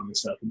mindset on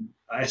this stuff. And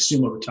I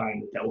assume over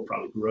time that will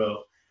probably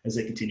grow as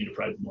they continue to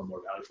provide more and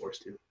more value for us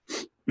too.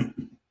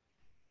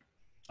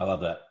 I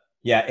love that.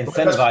 Yeah,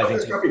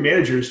 incentivizing. Property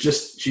manager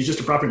she's just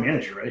a property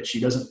manager, right? She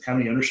doesn't have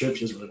any ownership.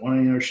 She doesn't really want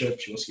any ownership.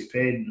 She wants to get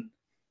paid, and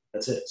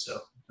that's it. So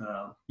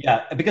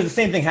yeah, because the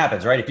same thing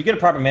happens, right? If you get a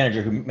property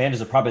manager who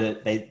manages a property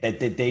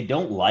that they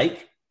don't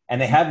like, and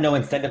they have no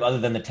incentive other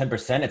than the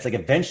 10%, it's like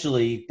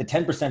eventually the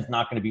 10% is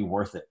not going to be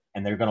worth it,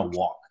 and they're going to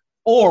walk.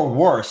 Or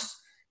worse,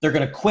 they're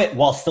going to quit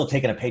while still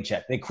taking a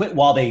paycheck. They quit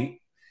while the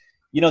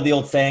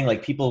old saying,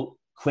 like, people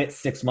quit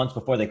 6 months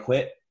before they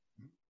quit.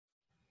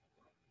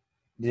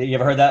 You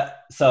ever heard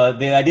that? So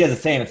the idea is the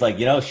same. It's like,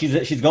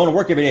 she's going to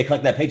work every day,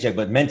 collect that paycheck,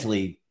 but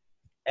mentally,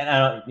 and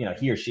I don't,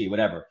 he or she,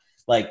 whatever,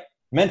 like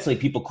mentally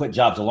people quit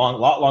jobs a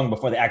lot long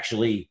before they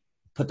actually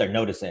put their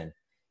notice in.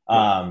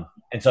 And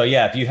so,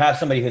 yeah, if you have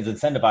somebody who's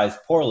incentivized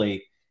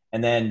poorly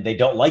and then they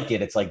don't like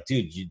it, it's like,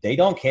 dude, they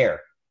don't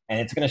care, and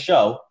it's going to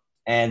show.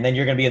 And then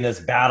you're going to be in this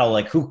battle.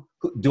 Like, who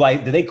do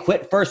they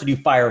quit first, or do you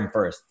fire them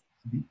first?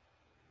 Mm-hmm.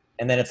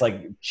 And then it's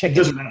like chicken. It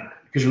doesn't matter,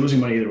 because you're losing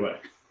money either way.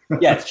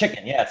 Yeah, it's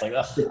chicken. Yeah, it's like,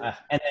 ugh.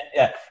 And then,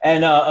 yeah.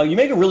 And you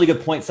make a really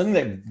good point. Something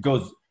that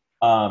goes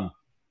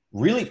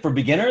really for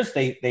beginners,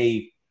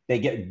 they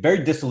get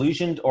very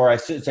disillusioned, or I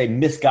should say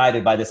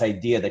misguided, by this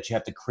idea that you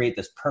have to create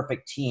this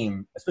perfect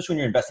team, especially when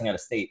you're investing out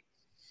of state.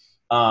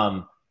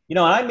 And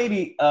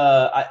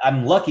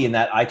I'm lucky in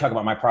that I talk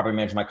about my property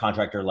manager, my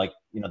contractor, like,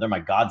 they're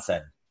my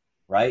godsend,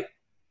 right?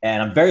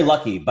 And I'm very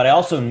lucky, but I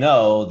also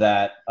know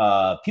that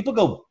people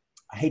go,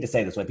 I hate to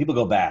say it this way, people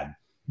go bad.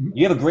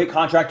 You have a great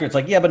contractor, it's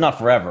like, yeah, but not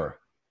forever.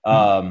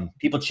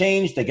 People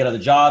change, they get other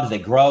jobs, they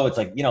grow. It's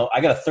like,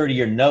 I got a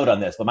 30-year note on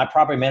this, but my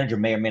property manager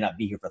may or may not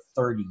be here for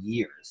 30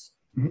 years.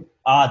 Mm-hmm.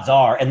 Odds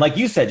are. And like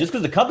you said, just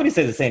because the company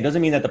stays the same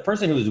doesn't mean that the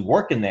person who's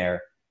working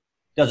there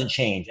doesn't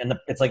change. And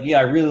it's like, yeah,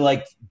 I really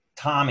liked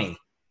Tommy.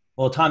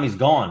 Well, Tommy's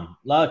gone.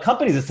 The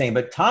company's the same,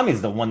 but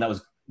Tommy's the one that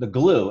was the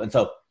glue. And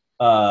so,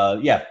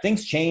 yeah,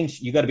 things change.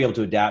 You got to be able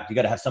to adapt. You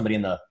got to have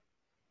somebody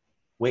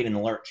waiting in the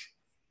lurch.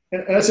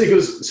 And I'd say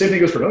same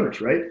thing goes for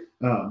owners, right?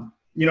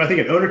 I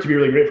think an owner can be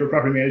really great for a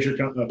property management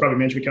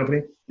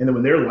company. And then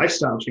when their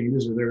lifestyle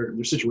changes or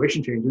their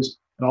situation changes,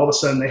 and all of a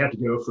sudden they have to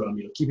go from,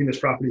 keeping this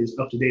property as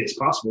up to date as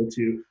possible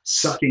to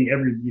sucking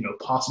every,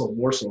 possible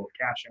morsel of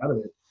cash out of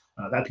it,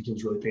 that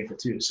becomes really painful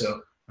too.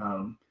 So,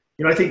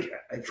 I think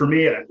for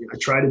me, I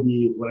try to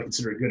be what I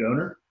consider a good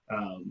owner,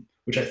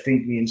 which I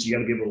think means you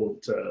got to be able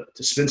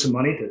to spend some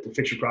money to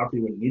fix your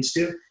property when it needs to.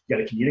 You got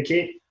to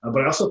communicate.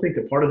 But I also think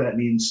that part of that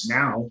means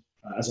now,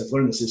 as I've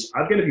learned this, is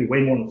I've got to be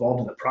way more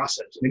involved in the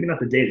process. Maybe not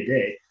the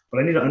day-to-day, but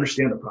I need to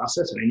understand the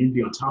process, and I need to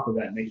be on top of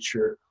that and making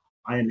sure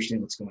I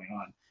understand what's going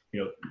on.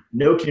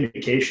 No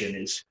communication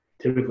is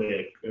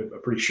typically a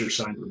pretty sure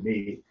sign for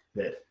me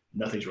that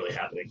nothing's really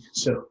happening.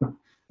 So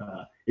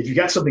if you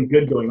got something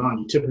good going on,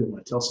 you typically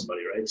want to tell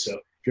somebody, right? So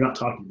if you're not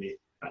talking to me,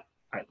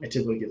 I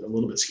typically get a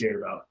little bit scared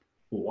about,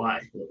 well,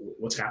 why?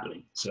 What's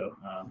happening? So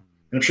and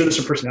I'm sure there's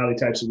some personality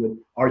types who would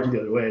argue the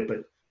other way,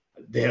 but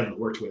they haven't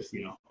worked with,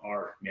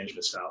 our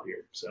management style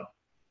here. So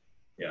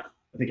yeah,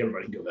 I think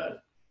everybody can go bad.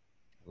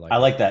 I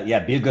like that. Yeah.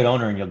 Be a good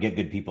owner and you'll get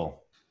good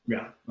people.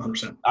 Yeah.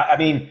 100%.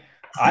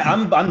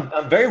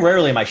 I'm very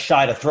rarely am I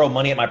shy to throw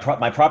money at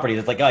my properties.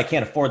 It's like, oh, I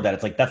can't afford that.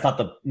 It's like,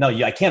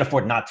 I can't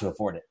afford not to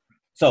afford it.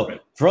 So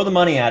throw the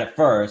money at it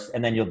first,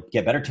 and then you'll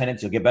get better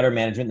tenants. You'll get better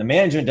management. The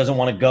management doesn't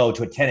want to go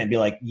to a tenant and be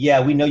like, yeah,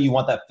 we know you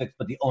want that fixed,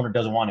 but the owner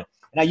doesn't want it.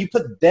 Now you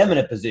put them in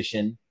a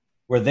position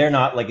where they're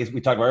not, like, as we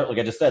talked about, like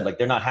I just said, like,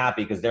 they're not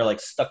happy because they're like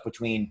stuck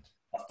between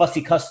a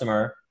fussy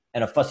customer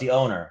and a fussy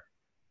owner.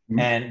 Mm-hmm.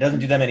 And it doesn't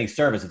do them any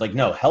service. It's like,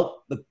 no,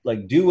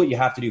 do what you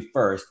have to do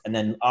first. And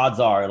then odds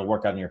are it'll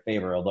work out in your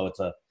favor. Although it's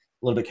a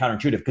little bit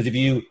counterintuitive, because if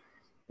you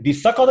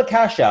suck all the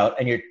cash out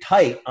and you're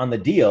tight on the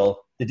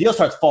deal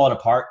starts falling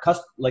apart.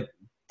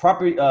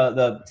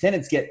 The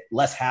tenants get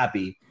less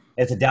happy.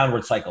 It's a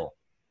downward cycle.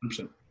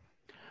 100%.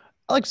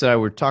 Alex and I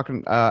were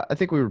talking. I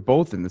think we were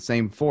both in the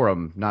same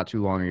forum not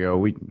too long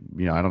ago.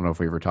 I don't know if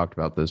we ever talked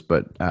about this,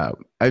 but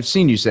I've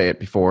seen you say it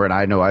before, and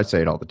I know I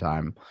say it all the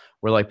time.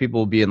 Where like people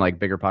will be in like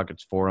Bigger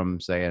Pockets forum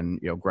saying,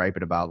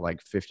 griping about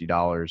like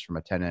 $50 from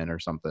a tenant or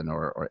something,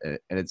 or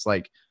and it's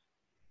like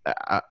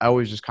I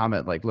always just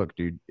comment like, look,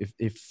 dude, if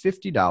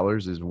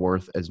 $50 is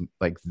worth as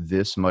like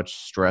this much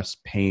stress,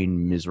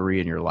 pain, misery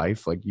in your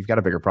life, like you've got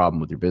a bigger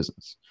problem with your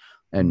business,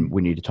 and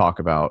we need to talk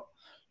about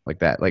like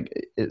that. Like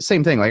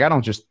same thing. Like I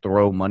don't just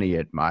throw money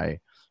at my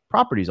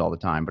properties all the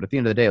time, but at the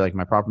end of the day, like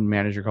my property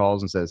manager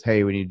calls and says,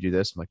 "Hey, we need to do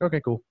this." I'm like,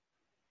 "Okay, cool.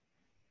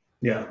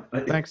 Yeah.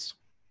 Thanks."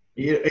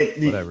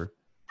 Whatever.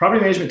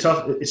 Property management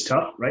is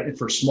tough, right? And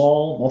for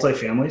small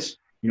multifamilies,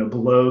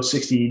 below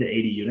 60 to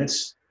 80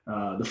 units,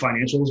 the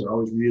financials are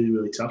always really,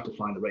 really tough to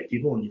find the right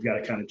people, and you've got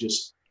to kind of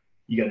just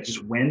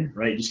win,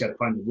 right? You just got to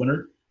find the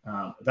winner.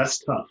 That's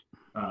tough.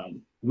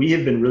 We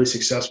have been really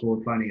successful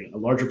in finding a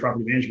larger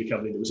property management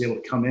company that was able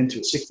to come into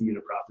a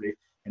 60-unit property,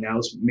 and now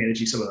is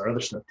managing some of our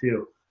other stuff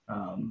too.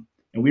 And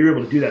we were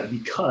able to do that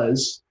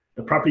because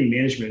the property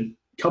management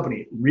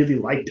company really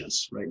liked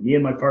us, right? Me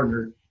and my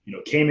partner,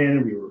 came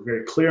in, we were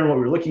very clear on what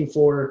we were looking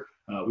for.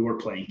 We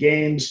weren't playing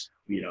games.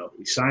 We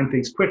signed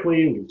things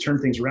quickly. We turned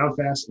things around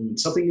fast. And when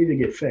something needed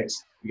to get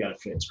fixed, we got it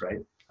fixed, right?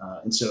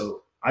 And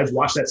so I've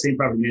watched that same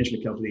property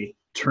management company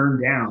turn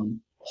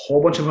down a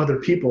whole bunch of other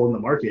people in the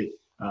market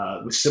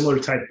with similar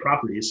type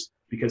properties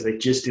because they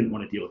just didn't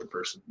want to deal with the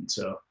person. And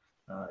so,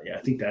 I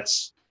think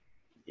that's,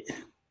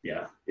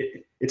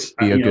 it's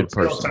be a good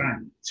person.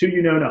 Time. It's who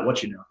you know, not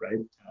what you know,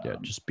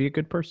 right? Just be a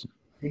good person.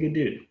 Be a good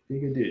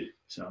dude.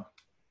 So.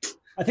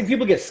 I think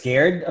people get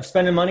scared of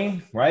spending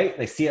money, right?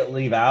 They see it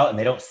leave out and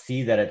they don't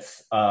see that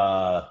it's,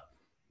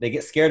 they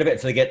get scared of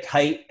it. So they get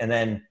tight. And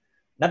then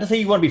not to say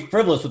you want to be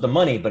frivolous with the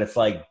money, but it's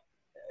like,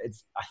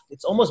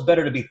 it's almost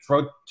better to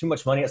throw too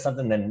much money at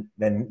something than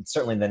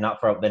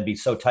be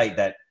so tight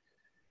that,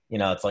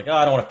 it's like, oh,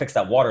 I don't want to fix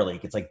that water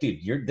leak. It's like,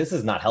 dude, this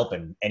is not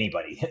helping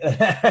anybody,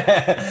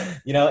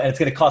 and it's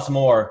going to cost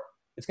more.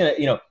 It's going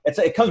to,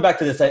 it comes back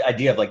to this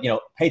idea of like,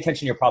 pay attention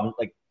to your problem,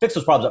 like fix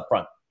those problems up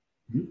front.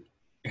 Mm-hmm.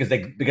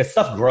 Because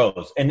stuff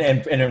grows and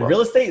in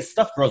real estate,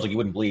 stuff grows like you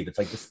wouldn't believe. It's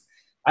like this.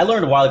 I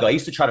learned a while ago. I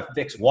used to try to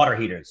fix water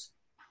heaters.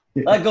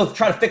 I'd go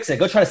try to fix it.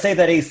 Go try to save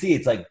that AC.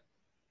 It's like,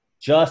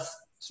 just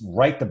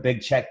write the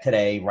big check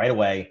today, right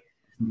away.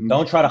 Mm-hmm.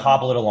 Don't try to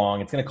hobble it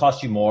along. It's going to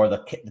cost you more.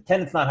 The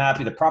tenant's not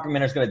happy. The property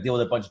manager's going to deal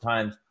with it a bunch of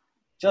times.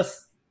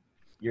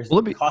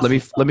 Let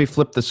me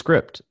flip the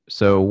script.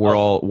 So we're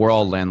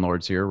all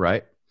landlords here,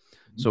 right?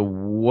 Mm-hmm. So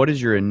what is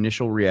your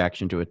initial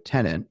reaction to a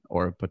tenant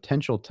or a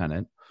potential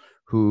tenant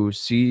who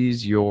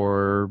sees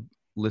your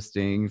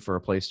listing for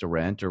a place to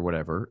rent or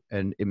whatever,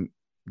 and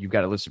you've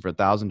got it listed for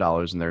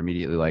 $1,000, and they're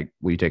immediately like,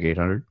 "Will you take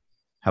 800?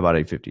 How about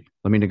 850?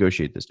 Let me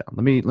negotiate this down.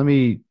 Let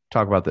me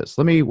talk about this.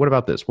 What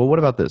about this? Well, what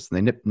about this?"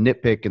 And they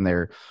nitpick, and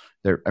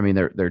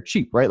they're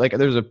cheap, right? Like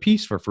there's a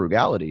piece for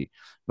frugality,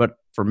 but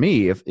for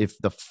me, if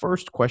the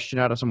first question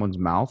out of someone's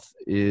mouth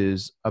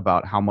is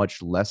about how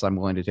much less I'm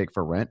willing to take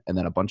for rent, and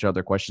then a bunch of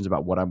other questions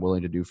about what I'm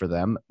willing to do for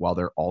them, while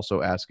they're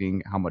also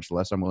asking how much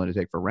less I'm willing to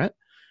take for rent,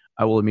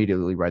 I will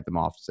immediately write them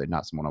off and say,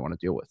 not someone I want to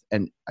deal with.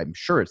 And I'm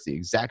sure it's the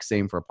exact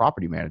same for a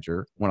property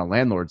manager when a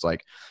landlord's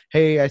like,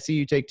 "Hey, I see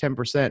you take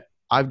 10%.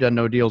 I've done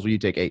no deals. Will you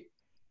take 8?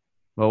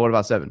 Well, what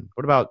about 7?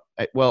 What about,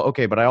 well,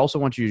 okay, but I also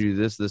want you to do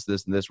this, this,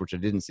 this, and this, which I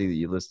didn't see that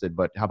you listed,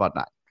 but how about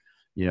not?"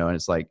 And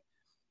it's like,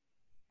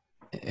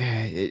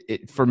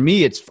 for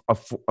me, it's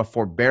a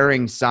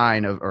forbearing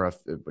sign of,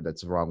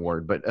 that's the wrong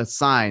word, but a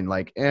sign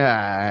like,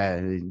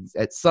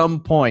 at some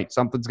point,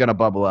 something's going to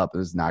bubble up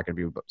and it's not going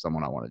to be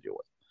someone I want to deal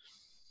with.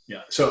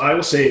 Yeah. So I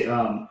will say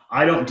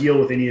I don't deal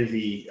with any of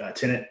the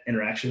tenant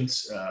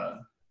interactions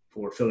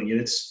for filling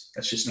units.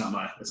 That's just not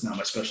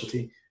my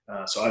specialty.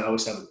 So I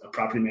always have a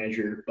property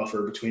manager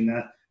buffer between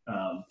that.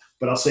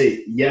 But I'll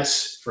say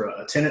yes, for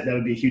a tenant, that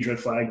would be a huge red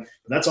flag.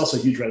 But that's also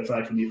a huge red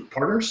flag for me for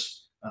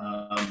partners.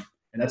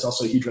 And that's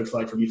also a huge red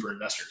flag for me for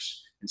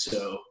investors. And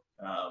so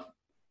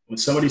when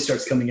somebody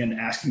starts coming in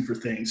asking for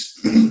things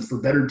for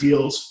better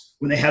deals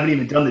when they haven't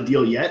even done the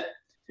deal yet,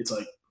 it's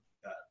like,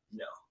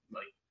 no,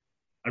 like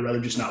I'd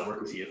rather just not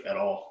work with you at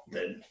all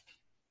than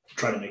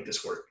try to make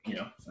this work,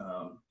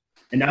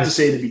 and not to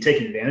say to be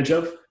taken advantage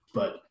of,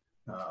 but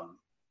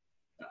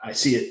I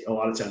see it a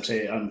lot of times.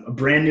 Hey, I'm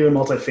brand new in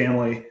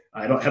multifamily.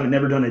 Haven't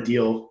never done a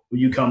deal. Will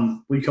you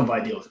come buy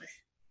a deal with me?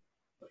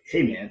 Like,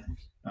 hey man,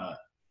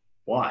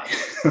 why?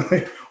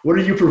 What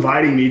are you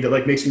providing me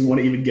that makes me want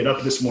to even get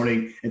up this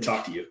morning and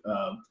talk to you?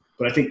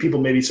 But I think people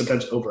maybe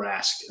sometimes over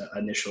ask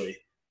initially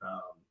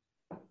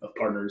of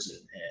partners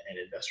and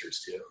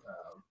investors too.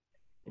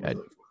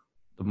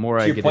 The more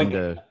I get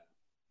into,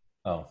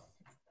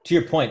 to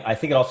your point, I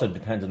think it also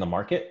depends on the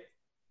market.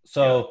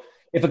 So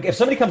if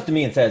somebody comes to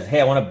me and says,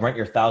 "Hey, I want to rent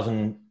your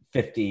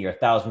 $1,050 or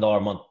 $1,000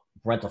 a month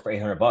rental for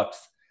 $800,"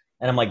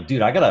 and I'm like,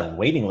 "Dude, I got a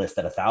waiting list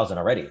at 1,000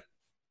 already."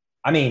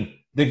 I mean,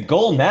 the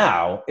goal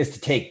now is to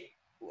take,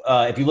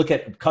 if you look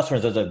at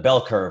customers as a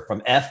bell curve,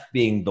 from F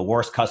being the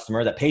worst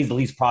customer that pays the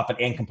least profit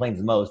and complains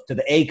the most, to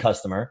the A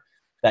customer,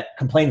 that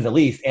complains the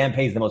least and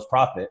pays the most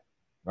profit,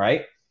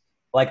 right?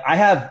 Like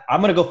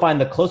I'm going to go find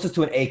the closest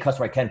to an A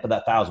customer I can for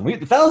that 1,000. The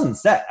 1,000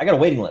 set. I got a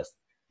waiting list.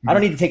 I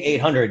don't need to take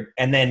 800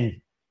 and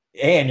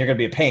you're going to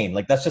be a pain.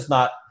 Like that's just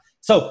not.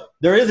 So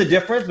there is a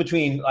difference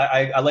between,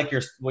 I like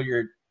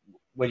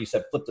what you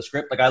said, flip the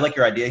script. Like I like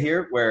your idea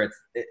here where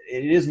it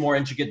is more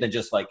intricate than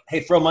just like,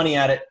 hey, throw money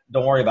at it.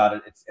 Don't worry about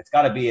it. It's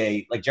got to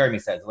be like Jeremy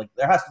says, like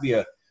there has to be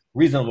a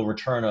reasonable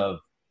return of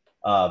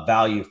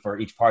value for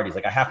each party.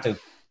 Like I have to,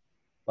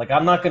 like,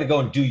 I'm not going to go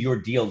and do your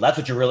deal. That's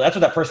what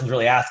that person's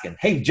really asking.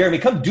 Hey, Jeremy,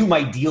 come do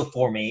my deal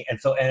for me. And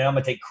I'm going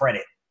to take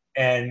credit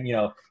and,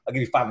 I'll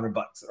give you $500,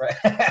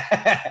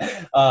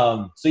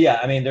 right? So yeah,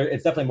 I mean,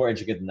 it's definitely more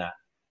intricate than that.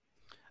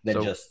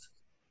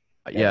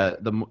 Yeah.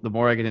 The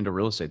more I get into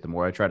real estate, the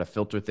more I try to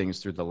filter things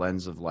through the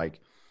lens of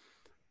like,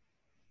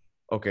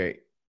 okay,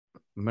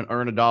 I'm going to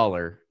earn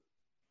 $1.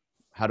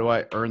 How do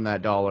I earn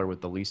that dollar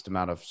with the least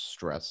amount of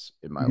stress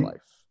in my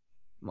life?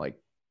 Like,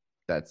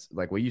 that's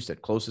like what you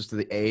said, closest to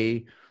the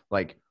A,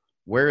 like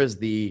where is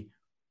the,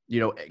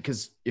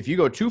 because if you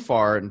go too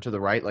far and to the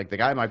right, like the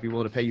guy might be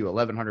willing to pay you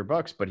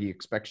 $1,100, but he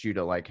expects you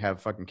to like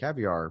have fucking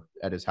caviar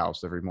at his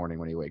house every morning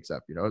when he wakes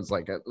up. It's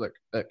like, look,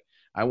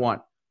 I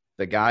want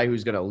the guy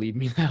who's going to leave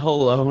me the hell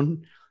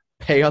alone,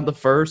 pay on the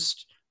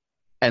first,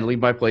 and leave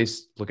my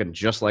place looking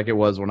just like it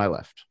was when I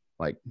left.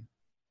 Like,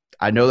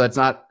 I know that's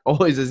not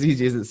always as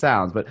easy as it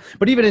sounds, but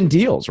even in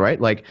deals, right?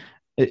 Like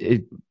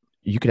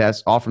you could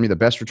offer me the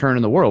best return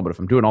in the world, but if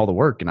I'm doing all the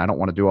work and I don't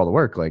want to do all the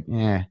work, like,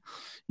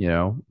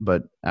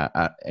 but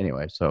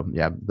anyway, so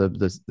yeah,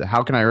 the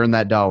how can I earn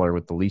that dollar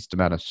with the least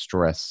amount of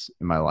stress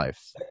in my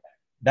life?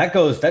 That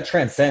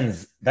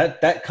transcends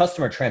that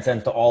customer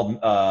transcends to all,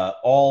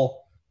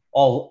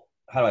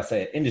 how do I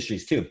say it?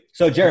 Industries too.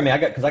 So Jeremy,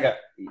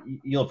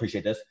 you'll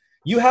appreciate this.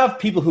 You have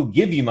people who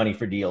give you money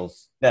for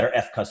deals that are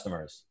F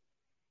customers.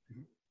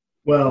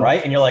 Well,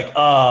 right. And you're like,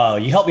 oh,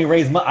 you helped me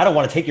raise money. I don't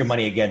want to take your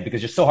money again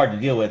because you're so hard to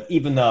deal with,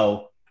 even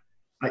though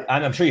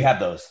I'm sure you have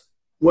those.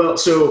 Well,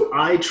 so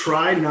I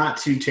try not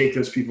to take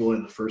those people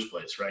in the first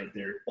place, right?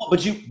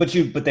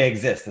 But they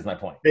exist is my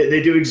point.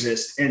 They do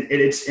exist. And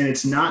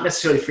it's not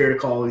necessarily fair to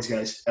call all these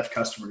guys F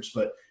customers,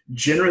 but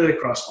generally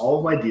across all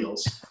of my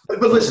deals, but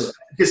listen,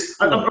 because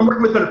I'm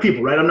working with better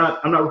people, right? I'm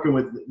not working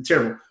with the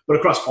terrible, but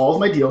across all of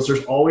my deals,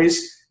 there's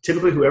always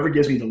typically whoever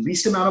gives me the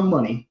least amount of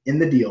money in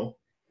the deal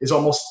is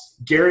almost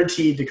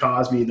guaranteed to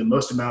cause me the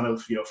most amount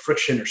of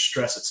friction or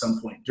stress at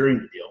some point during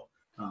the deal,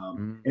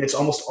 and it's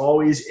almost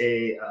always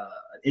an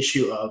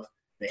issue of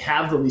they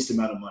have the least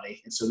amount of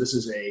money, and so this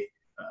is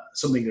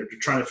something they're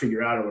trying to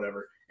figure out or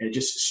whatever, and it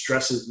just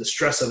the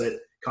stress of it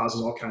causes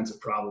all kinds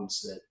of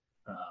problems that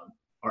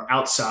are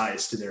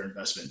outsized to their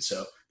investment.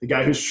 So the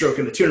guy who's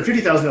stroking the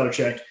 $250,000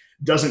 check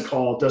doesn't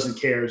call, doesn't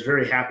care, is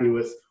very happy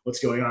with what's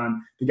going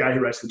on. The guy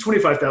who writes the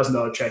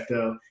 $25,000 check,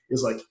 though,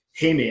 is like,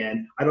 hey,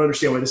 man, I don't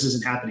understand why this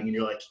isn't happening. And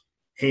you're like,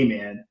 hey,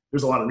 man,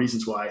 there's a lot of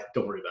reasons why.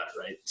 Don't worry about it,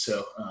 right?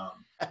 So,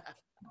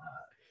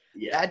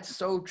 yeah. That's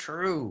so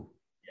true.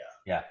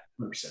 Yeah.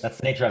 100%. That's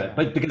the nature of it.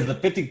 But because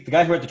the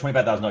guy who wrote the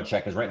 $25,000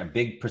 check is writing a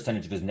big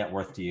percentage of his net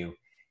worth to you.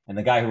 And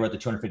the guy who wrote the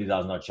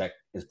 $250,000 check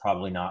is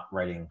probably not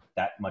writing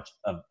that much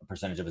of a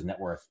percentage of his net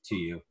worth to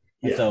you.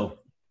 And so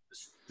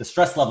the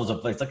stress levels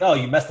of it's like, oh,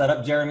 you messed that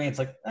up, Jeremy. It's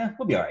like,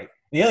 we'll be all right. And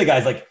the other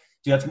guy's like,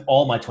 dude, that's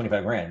all my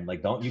 25 grand.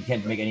 Like, you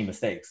can't make any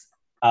mistakes.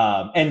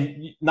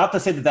 And not to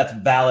say that that's a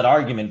valid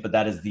argument, but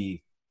that is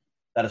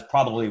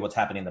probably what's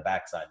happening in the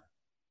backside.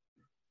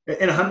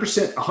 And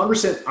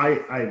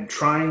 100%, I'm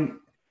trying.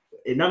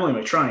 Not only am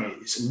I trying,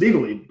 it's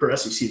legally per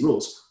SEC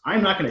rules.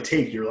 I'm not going to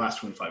take your last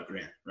 25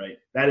 grand, right?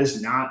 That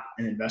is not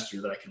an investor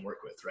that I can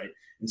work with, right?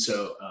 And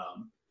so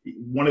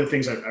one of the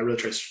things I really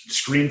try to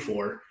screen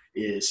for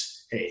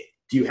is, hey,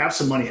 do you have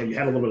some money? Have you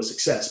had a little bit of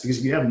success? Because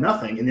if you have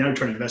nothing and now you're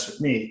trying to invest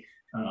with me,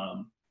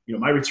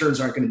 my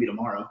returns aren't going to be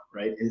tomorrow,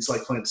 right? And it's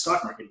like playing the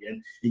stock market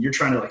again. And you're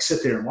trying to like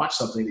sit there and watch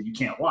something that you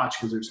can't watch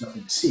because there's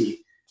nothing to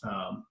see.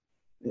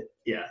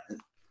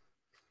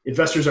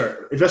 Investors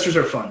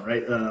are fun,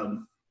 right?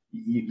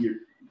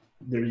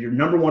 They're your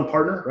number one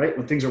partner, right?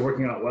 When things are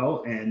working out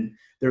well, and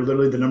they're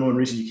literally the number one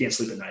reason you can't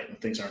sleep at night when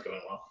things aren't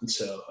going well. And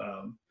so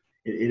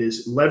it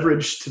is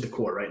leverage to the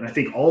core, right? And I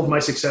think all of my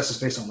success is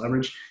based on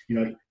leverage.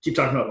 I keep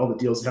talking about all the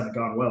deals that haven't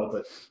gone well,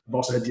 but I've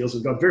also had deals that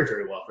have gone very,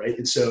 very well, right?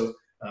 And so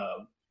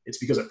it's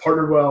because I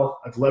partnered well,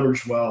 I've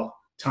leveraged well,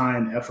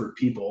 time, effort,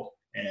 people,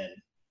 and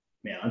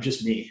man, I'm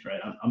just me, right?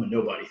 I'm a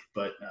nobody,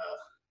 but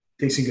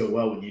things can go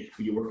well when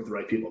you work with the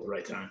right people at the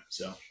right time.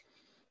 So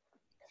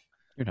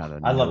you're not a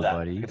nobody. I love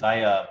that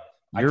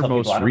because your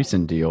most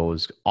recent deal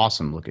was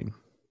awesome looking.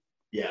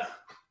 Yeah.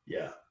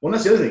 Well,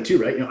 that's the other thing too,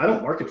 right? I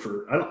don't market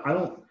for. I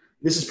don't.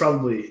 This is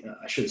probably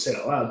I shouldn't say it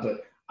out loud,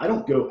 but I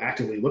don't go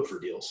actively look for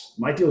deals.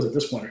 My deals at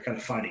this point are kind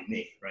of finding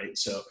me, right?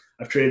 So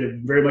I've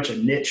created very much a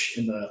niche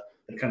in the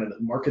kind of the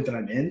market that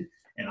I'm in,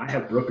 and I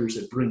have brokers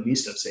that bring me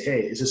stuff, say,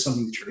 hey, is this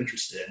something that you're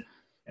interested in?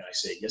 And I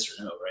say yes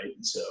or no, right?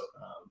 And so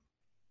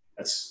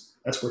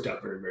that's worked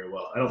out very, very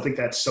well. I don't think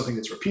that's something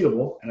that's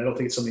repeatable, and I don't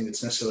think it's something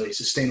that's necessarily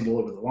sustainable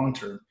over the long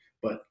term.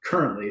 But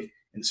currently,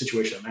 in the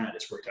situation I'm at,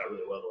 it's worked out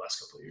really well the last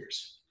couple of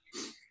years.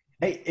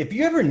 Hey, if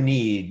you ever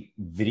need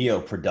video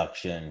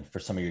production for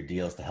some of your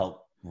deals to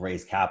help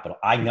raise capital,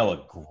 I know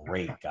a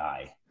great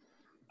guy.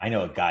 I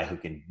know a guy who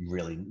can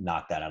really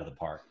knock that out of the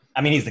park.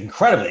 I mean, he's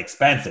incredibly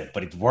expensive,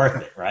 but it's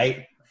worth it,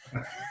 right?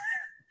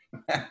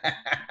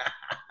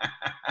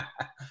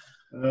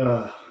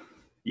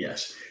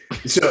 Yes.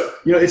 So,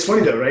 it's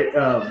funny though, right?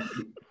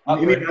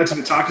 Me and Alex have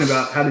been talking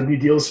about how to do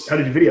deals, how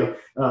to do video.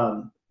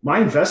 My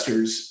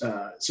investors,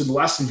 so the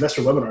last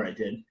investor webinar I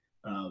did,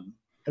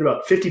 had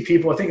about 50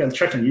 people. I think I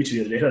checked on YouTube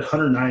the other day. It had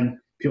 109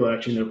 people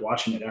actually ended up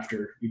watching it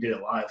after we did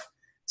it live.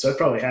 So I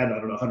probably had,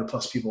 100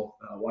 plus people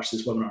watch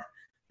this webinar.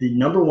 The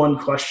number one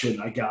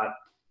question I got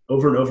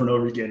over and over and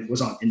over again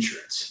was on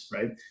insurance,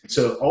 right?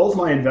 So all of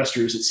my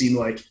investors, it seemed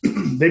like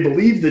they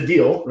believed the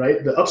deal,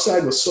 right? The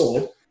upside was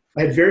sold.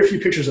 I had very few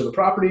pictures of the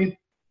property.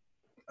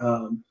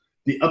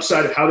 The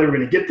upside of how they were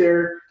going to get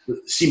there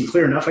seemed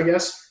clear enough, I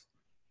guess.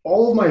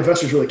 All of my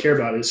investors really care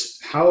about is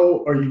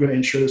how are you going to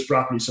insure this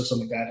property so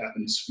something bad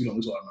happens, we don't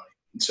lose a lot of money.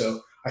 And so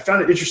I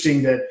found it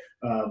interesting that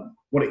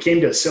when it came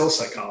to sales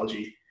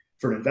psychology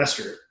for an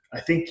investor,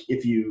 I think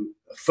if you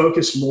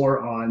focus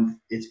more on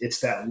it's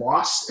that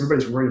loss,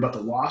 everybody's worried about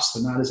the loss,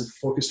 but not as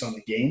focused on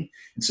the gain.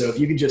 And so if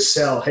you can just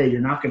sell, hey,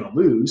 you're not going to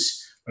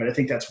lose, right? I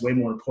think that's way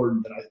more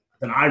important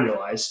than I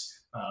realized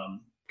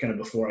kind of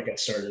before I got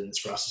started in this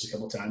process a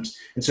couple of times.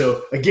 And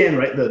so again,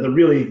 right, the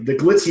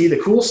glitzy,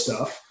 the cool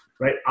stuff,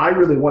 right, I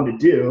really wanted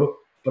to do,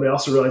 but I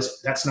also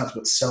realized that's not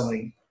what's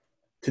selling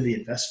to the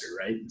investor,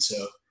 right? And so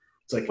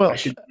it's like, I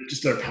should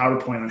just start a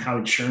PowerPoint on how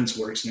insurance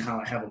works and how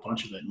I have a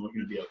bunch of it and we're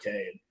going to be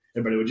okay. And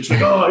everybody would just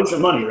like, oh, it's the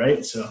money,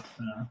 right? So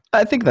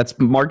I think that's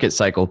market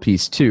cycle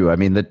piece too. I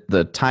mean,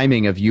 the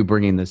timing of you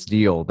bringing this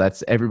deal,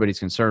 that's everybody's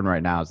concern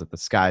right now is that the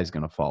sky is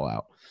going to fall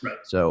out. Right.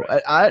 So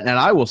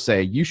I will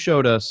say, you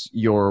showed us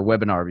your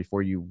webinar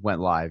before you went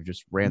live,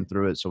 just ran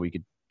through it so we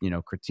could,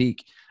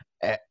 critique.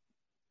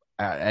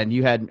 And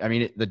you had,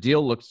 the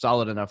deal looked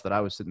solid enough that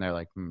I was sitting there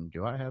like,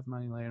 do I have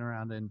money laying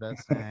around to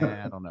invest?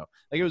 I don't know.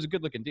 Like, it was a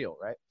good looking deal,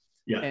 right?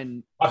 Yeah.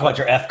 And talk about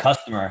your F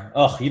customer.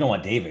 Oh, you don't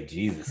want David.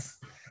 Jesus.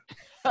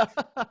 I'm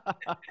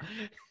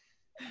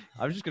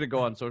just going to go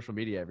on social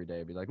media every day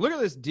and be like, look at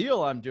this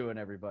deal I'm doing,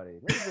 everybody.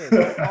 Look at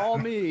this. Call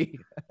me.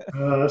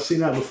 I've seen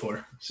that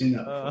before.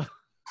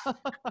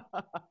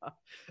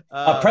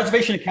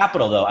 Preservation of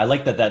capital, though. I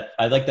like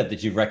that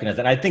you've recognized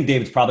that. I think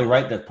David's probably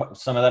right that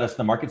some of that is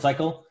the market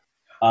cycle.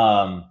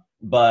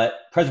 But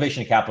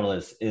preservation of capital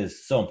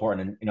is so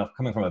important. And,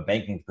 coming from a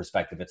banking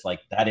perspective, it's like,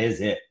 that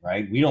is it,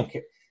 right? We don't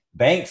care.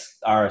 Banks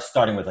are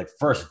starting with like,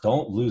 first,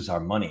 don't lose our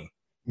money.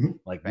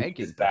 Like,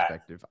 banking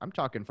perspective. I'm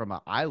talking from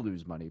I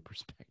lose money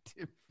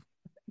perspective.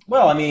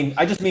 Well,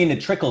 I just mean it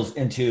trickles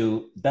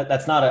into that.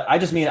 That's not I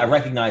just mean I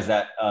recognize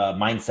that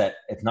mindset.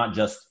 It's not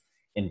just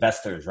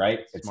investors,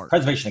 right? It's Smart.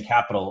 Preservation of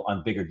capital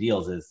on bigger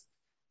deals is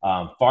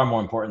far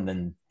more important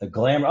than the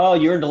glamour. Oh,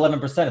 you earned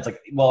 11%. It's like,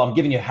 well, I'm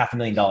giving you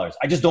 $500,000.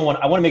 I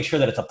want to make sure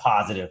that it's a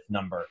positive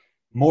number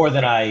more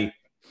than I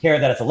care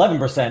that it's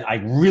 11%. I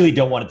really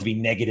don't want it to be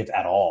negative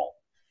at all.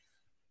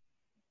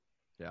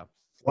 Yeah.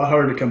 A lot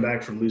harder to come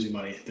back from losing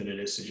money than it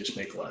is to just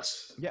make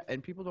less. Yeah.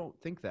 And people don't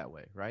think that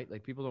way, right?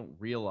 Like, people don't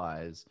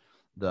realize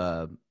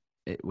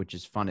which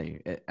is funny.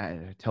 I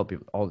tell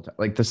people all the time,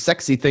 like, the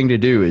sexy thing to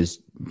do is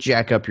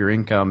jack up your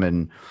income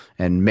and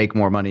make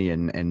more money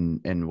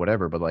and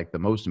whatever. But like, the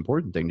most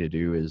important thing to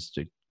do is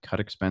to cut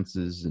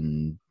expenses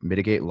and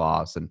mitigate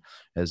loss. And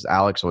as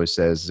Alex always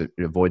says,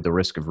 avoid the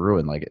risk of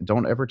ruin. Like,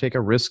 don't ever take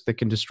a risk that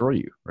can destroy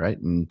you. Right.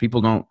 And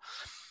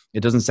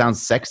it doesn't sound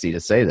sexy to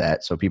say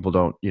that. So people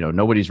don't,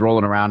 nobody's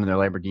rolling around in their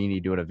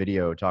Lamborghini doing a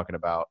video talking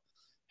about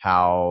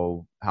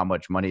how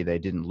much money they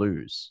didn't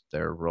lose.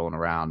 They're rolling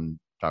around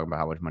talking about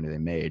how much money they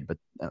made, but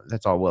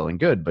that's all well and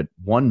good. But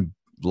one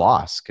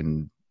loss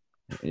can,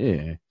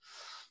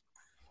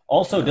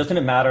 Also, doesn't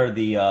it matter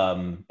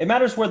it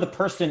matters where the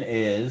person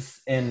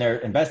is in their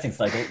investing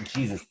cycle.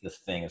 Jesus, this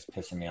thing is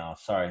pissing me off.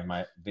 Sorry,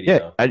 my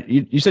video. Yeah,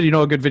 you said you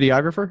know a good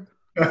videographer?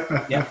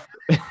 Yeah.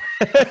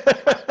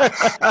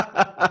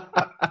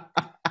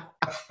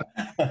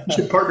 You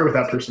should partner with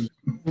that person.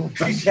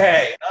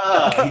 Okay.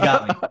 Oh, he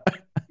got me.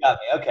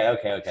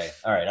 Okay.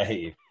 All right, I hate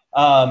you.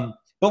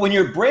 But when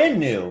you're brand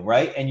new,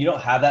 right, and you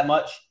don't have that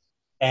much,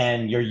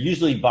 and you're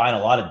usually buying a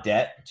lot of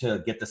debt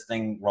to get this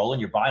thing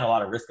rolling, you're buying a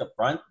lot of risk up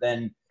front,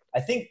 then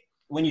I think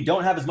when you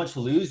don't have as much to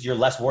lose, you're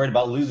less worried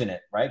about losing it,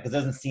 right? Because it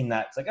doesn't seem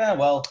that it's like,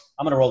 well,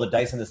 I'm going to roll the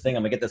dice on this thing.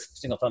 I'm going to get this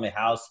single family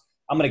house.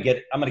 I'm going to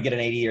get an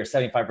 80 or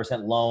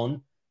 75%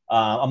 loan.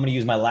 I'm going to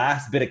use my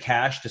last bit of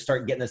cash to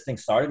start getting this thing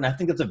started. And I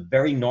think that's a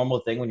very normal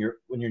thing when you're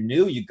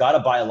new. You got to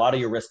buy a lot of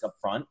your risk up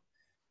front,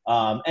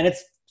 and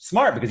it's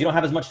smart because you don't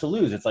have as much to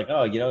lose. It's like,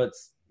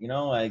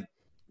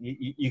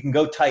 you can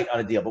go tight on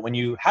a deal. But when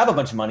you have a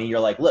bunch of money, you're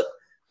like, look,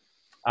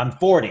 I'm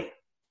 40.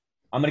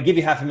 I'm going to give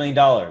you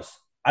 $500,000.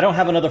 I don't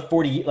have another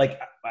 40. Like,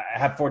 I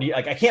have 40.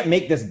 Like, I can't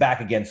make this back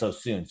again so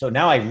soon. So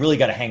now I really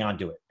got to hang on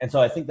to it. And so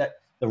I think that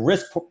the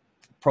risk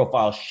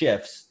profile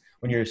shifts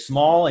when you're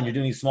small and you're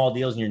doing these small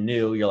deals and you're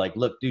new. You're like,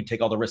 look, dude,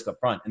 take all the risk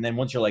up front. And then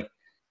once you're like,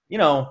 you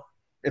know,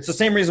 it's the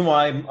same reason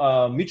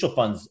why mutual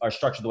funds are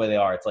structured the way they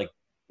are. It's like,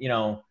 you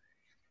know,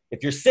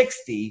 if you're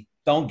 60,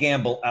 don't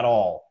gamble at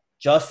all.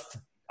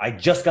 I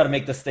just got to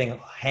make this thing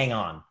hang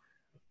on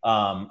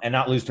and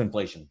not lose to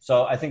inflation.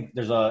 So I think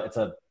it's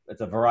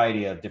a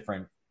variety of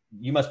different.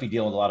 You must be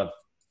dealing with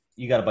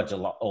you got a bunch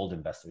of old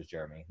investors,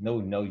 Jeremy. No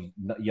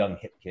young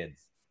hip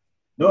kids.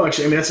 No,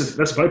 actually, I mean, that's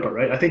the funny part,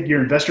 right? I think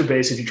your investor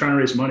base, if you're trying to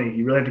raise money,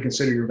 you really have to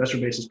consider your investor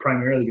base is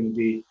primarily going to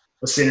be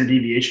a standard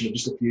deviation of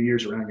just a few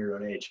years around your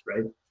own age,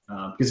 right?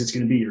 Because it's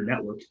going to be your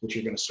network that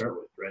you're going to start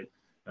with, right?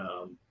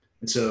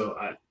 And so,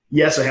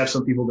 yes, I have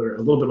some people that are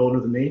a little bit older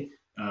than me,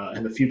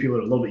 and a few people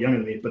that are a little bit younger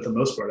than me. But the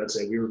most part, I'd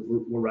say we're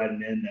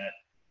riding in that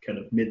kind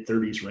of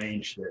mid-30s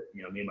range that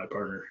me and my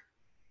partner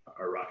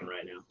are rocking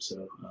right now.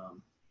 So,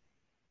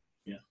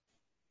 yeah.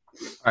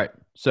 All right,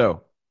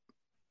 so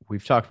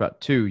we've talked about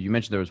two. You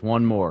mentioned there was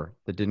one more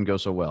that didn't go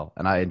so well,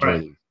 and I enjoy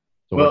these.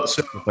 So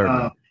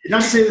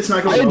not to say that's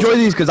not going. I enjoy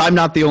these because I'm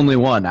not the only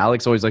one.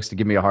 Alex always likes to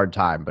give me a hard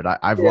time, but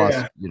I've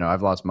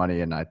lost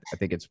money, and I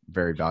think it's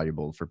very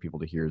valuable for people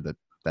to hear that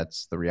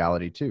that's the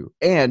reality too.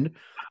 And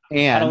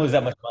I don't lose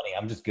that much money.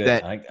 I'm just good.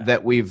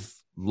 That we've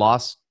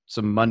lost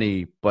some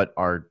money, but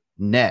our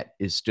net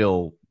is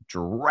still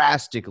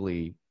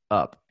drastically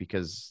up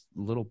because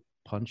little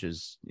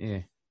punches.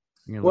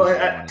 Well,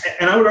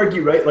 and I would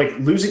argue, right, like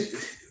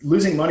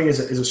losing money is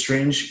a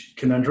strange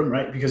conundrum,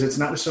 right? Because it's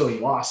not necessarily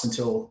lost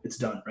until it's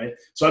done, right?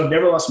 So I've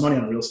never lost money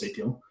on a real estate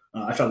deal.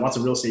 I've had lots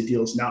of real estate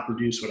deals not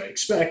produce what I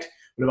expect,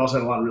 but I've also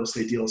had a lot of real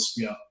estate deals,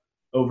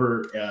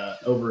 over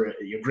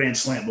a grand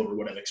slam over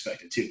what I've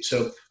expected too.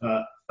 So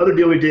other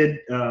deal we did,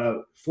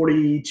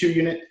 42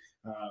 unit.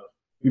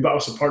 We bought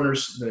with some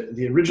partners.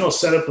 The original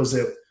setup was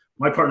that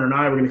my partner and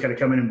I were going to kind of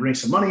come in and bring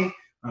some money,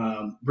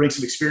 bring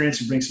some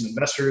experience, and bring some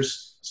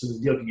investors so the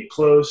deal could get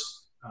closed.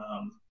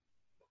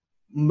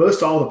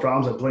 Most all of the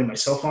problems I blame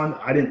myself on.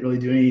 I didn't really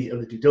do any of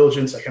the due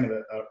diligence. I kind of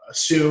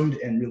assumed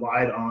and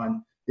relied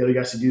on the other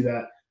guys to do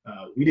that.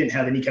 We didn't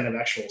have any kind of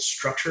actual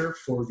structure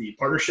for the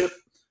partnership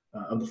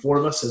of the four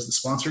of us as the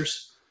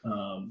sponsors.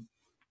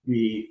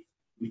 We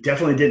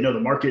definitely didn't know the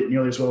market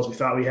nearly as well as we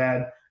thought we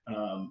had,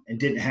 and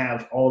didn't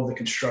have all of the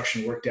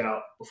construction worked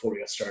out before we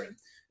got started.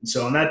 And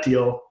so on that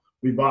deal,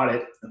 we bought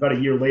it. About a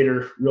year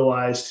later,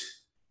 realized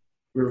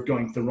we were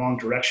going the wrong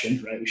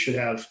direction, right? We should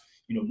have,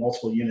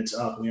 multiple units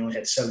up. We only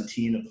had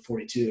 17 of the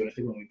 42. And I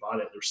think when we bought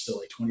it, there was still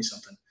like 20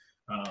 something.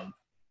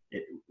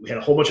 We had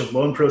a whole bunch of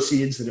loan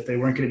proceeds that if they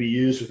weren't going to be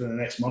used within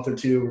the next month or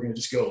two, we're going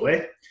to just go away.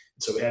 And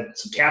so we had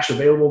some cash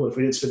available, but if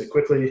we didn't spend it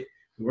quickly,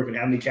 we weren't going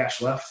to have any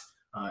cash left.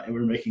 And we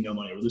were making no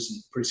money. We're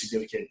losing pretty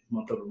significant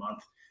month over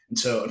month. And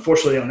so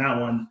unfortunately on that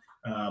one,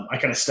 I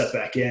kind of stepped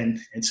back in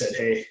and said,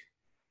 hey,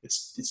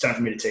 it's time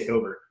for me to take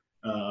over.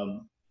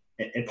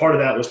 And part of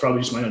that was probably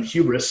just my own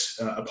hubris.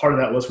 A part of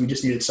that was we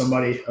just needed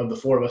somebody of the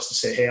four of us to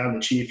say, hey, I'm the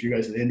chief, you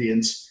guys are the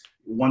Indians.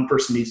 One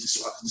person needs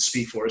to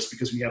speak for us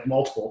because we have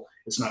multiple,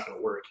 it's not going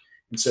to work.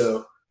 And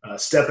so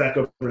step back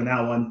over in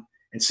that one.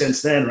 And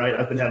since then, right,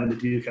 I've been having to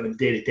do kind of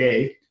day to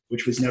day,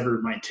 which was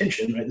never my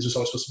intention, right? This was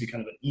always supposed to be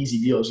kind of an easy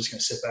deal. I was just going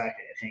to sit back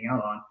and hang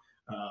out on.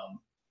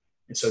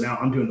 And so now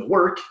I'm doing the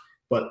work,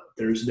 but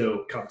there's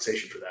no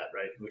compensation for that,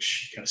 right?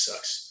 Which kind of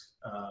sucks.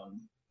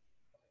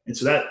 And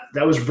so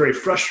that was very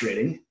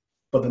frustrating.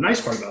 But the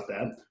nice part about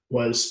that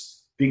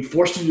was being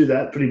forced to do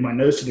that, putting my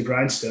nose to the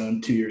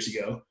grindstone 2 years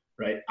ago,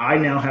 right? I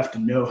now have to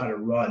know how to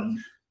run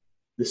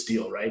this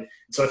deal, right? And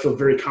so I feel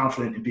very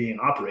confident in being an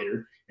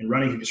operator and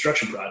running a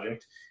construction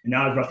project. And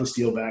now I've brought this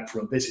deal back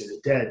from basically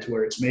the dead to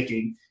where it's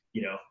making,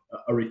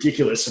 a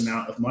ridiculous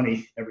amount of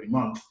money every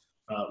month,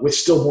 with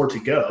still more to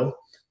go.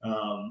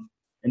 And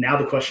now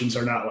the questions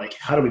are not like,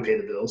 how do we pay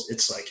the bills?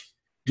 It's like,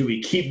 do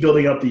we keep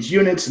building up these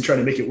units and try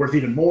to make it worth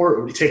even more, or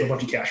do we take a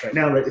bunch of cash right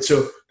now, right?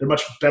 So they're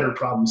much better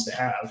problems to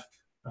have.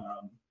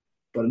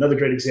 But another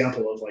great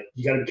example of like,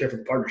 you got to be careful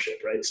with the partnership,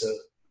 right? So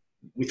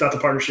we thought the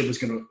partnership was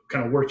going to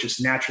kind of work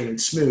just naturally and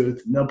smooth.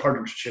 No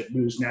partnership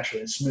moves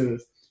naturally and smooth.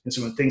 And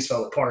so when things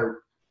fell apart,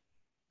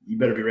 you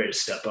better be ready to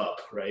step up,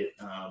 right?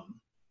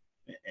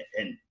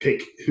 And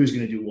pick who's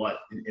going to do what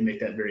and make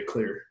that very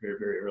clear very,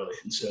 very early.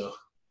 And so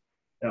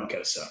that one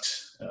kind of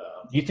sucks. Do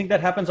you think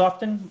that happens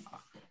often?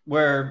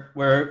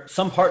 Where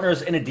some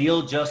partners in a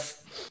deal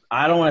just,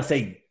 I don't want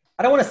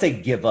to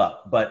say give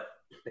up, but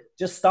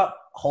just stop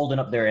holding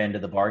up their end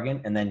of the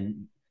bargain, and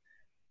then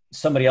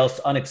somebody else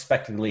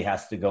unexpectedly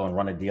has to go and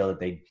run a deal that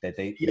they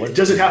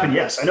does it happen?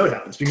 Yes, I know it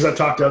happens because I've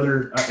talked to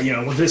other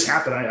when this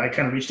happened, I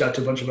kind of reached out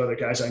to a bunch of other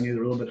guys I knew that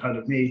were a little bit ahead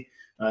of me,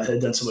 had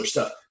done similar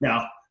stuff.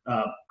 Now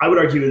I would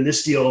argue in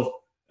this deal,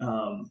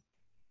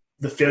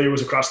 the failure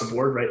was across the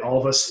board, right? All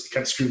of us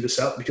kind of screwed this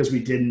up because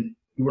we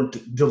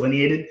weren't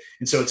delineated.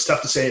 And so it's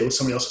tough to say it was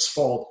somebody else's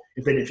fault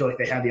if they didn't feel like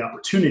they had the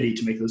opportunity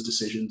to make those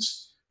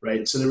decisions,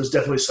 right? So there was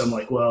definitely some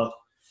like, well,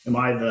 am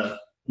I the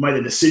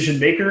decision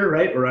maker,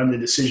 right? Or I'm the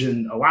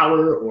decision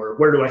allower, or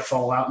where do I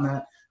fall out in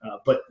that?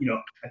 But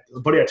the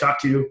buddy I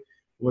talked to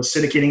was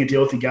syndicating a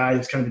deal with a guy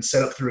who's kind of been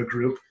set up through a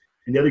group,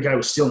 and the other guy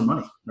was stealing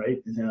money, right?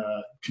 And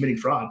committing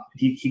fraud.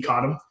 He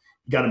caught him.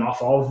 He got him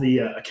off all of the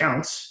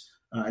accounts.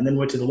 and then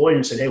went to the lawyer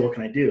and said, hey, what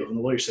can I do? And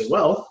the lawyer said,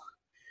 well,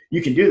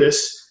 you can do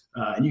this,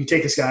 and you can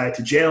take this guy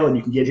to jail, and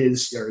you can get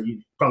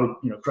you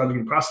probably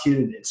get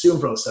prosecuted and sue him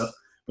for all this stuff.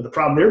 But the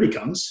problem there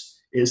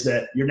is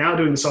that you're now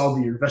doing this all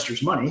with your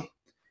investors' money,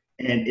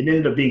 and it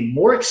ended up being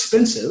more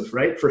expensive,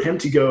 right, for him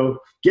to go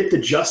get the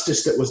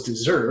justice that was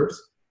deserved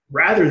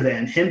rather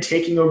than him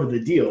taking over the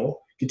deal,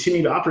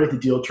 continuing to operate the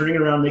deal, turning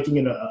it around, making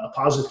it a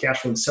positive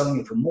cash flow and selling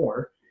it for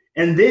more,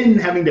 and then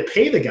having to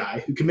pay the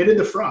guy who committed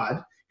the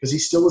fraud because he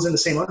still was in the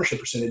same ownership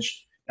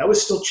percentage. That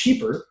was still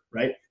cheaper,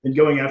 right, than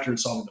going after and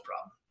solving the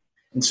problem.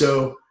 And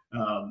so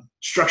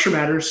structure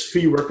matters, who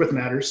you work with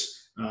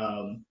matters.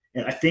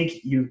 And I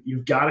think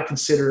you've got to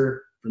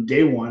consider from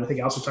day one, I think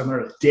I also talked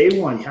about it, day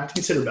one, you have to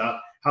consider about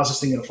how's this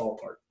thing going to fall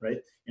apart, right?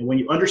 And when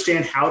you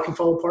understand how it can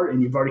fall apart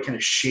and you've already kind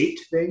of shaped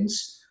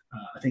things,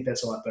 I think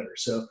that's a lot better.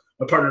 So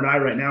my partner and I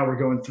right now, we're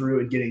going through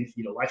and getting,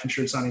 life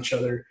insurance on each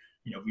other.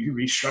 We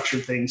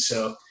restructured things.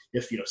 So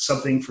if,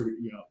 something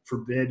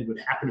forbid would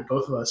happen to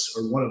both of us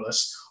or one of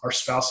us, our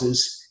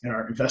spouses and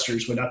our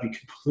investors would not be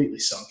completely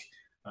sunk.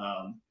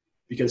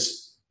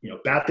 Because,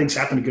 bad things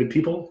happen to good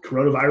people.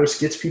 Coronavirus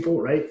gets people,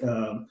 right?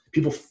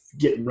 People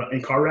get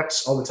in car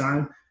wrecks all the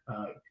time.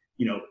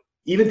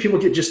 Even people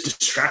get just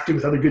distracted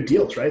with other good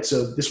deals, right?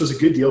 So this was a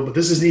good deal, but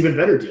this is an even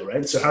better deal,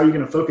 right? So how are you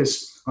going to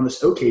focus on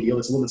this okay deal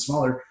that's a little bit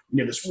smaller when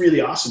you have this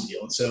really awesome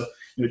deal? And so,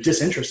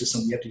 disinterest is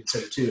something you have to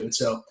consider too. And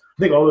so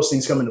I think all those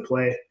things come into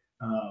play.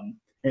 And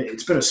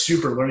it's been a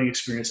super learning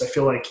experience. I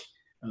feel like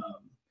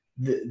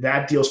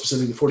that deal,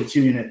 specifically the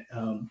 42 unit,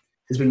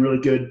 has been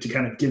really good to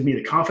kind of give me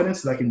the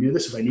confidence that I can do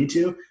this if I need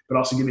to, but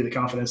also give me the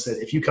confidence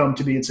that if you come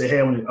to me and say, hey,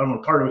 I want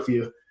to partner with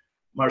you,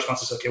 my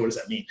response is, okay, what does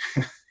that mean?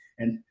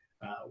 And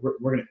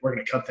we're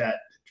gonna cut that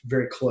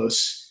very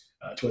close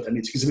to what that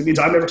means. Because if it means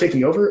I'm never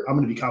taking over, I'm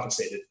going to be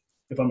compensated.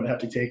 If I'm going to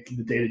have to take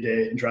the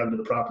day-to-day and drive into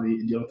the property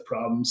and deal with the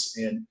problems.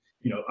 And,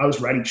 I was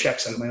writing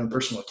checks out of my own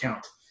personal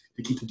account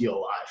to keep the deal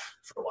alive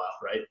for a while,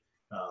 right?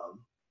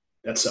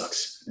 That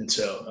sucks. And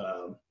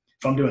so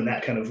if I'm doing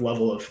that kind of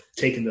level of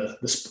taking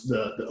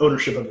the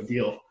ownership of the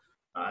deal,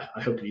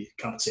 I hope to be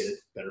compensated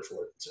better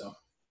for it. So,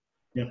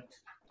 yeah.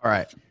 All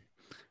right.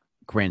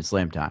 Grand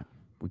Slam time.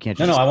 We can't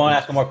No, I want to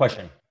ask one more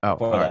question. Oh,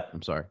 all right.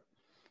 I'm sorry.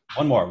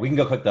 One more. We can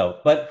go quick though.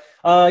 But,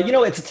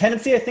 it's a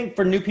tendency, I think,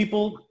 for new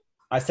people,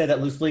 I say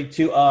that loosely,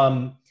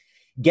 to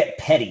get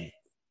petty.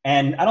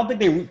 And I don't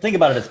think they think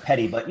about it as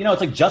petty, but,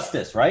 it's like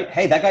justice, right?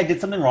 Hey, that guy did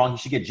something wrong. He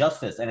should get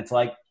justice. And it's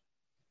like,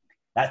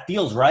 that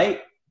feels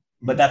right.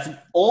 But that's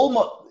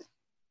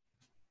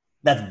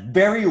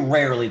very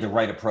rarely the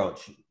right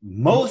approach.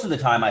 Most of the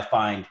time I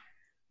find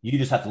you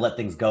just have to let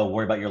things go,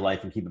 worry about your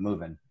life and keep it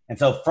moving. And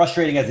so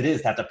frustrating as it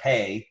is to have to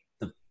pay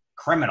the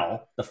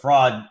criminal, the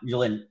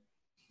fraudulent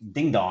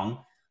ding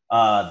dong,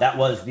 that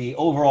was the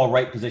overall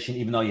right position,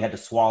 even though you had to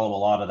swallow a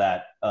lot of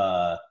that,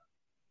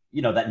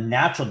 that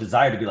natural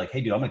desire to be like,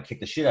 hey, dude, I'm going to kick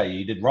the shit out of you.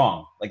 You did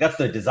wrong. Like, that's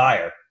the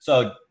desire.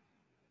 So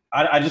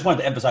I just wanted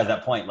to emphasize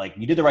that point. Like,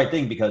 you did the right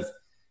thing because,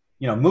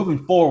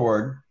 moving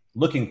forward,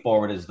 looking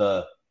forward is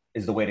the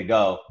way to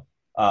go.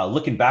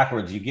 Looking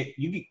backwards,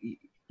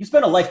 you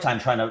spend a lifetime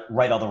trying to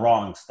right all the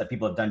wrongs that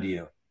people have done to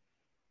you.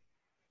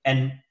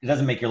 And it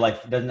doesn't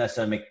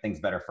necessarily make things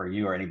better for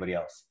you or anybody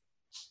else.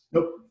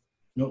 Nope.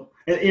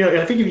 And,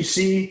 I think if you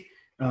see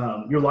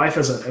your life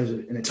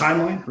in a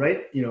timeline,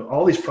 right?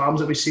 All these problems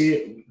that we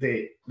see,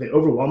 they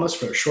overwhelm us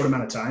for a short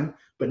amount of time.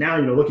 But now,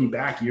 looking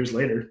back years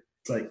later,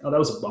 it's like, oh, that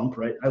was a bump,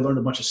 right? I learned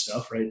a bunch of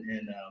stuff, right?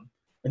 And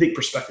I think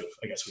perspective,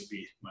 I guess, would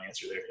be my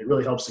answer there. It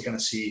really helps to kind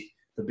of see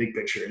the big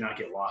picture and not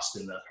get lost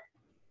in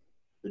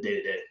the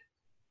day-to-day.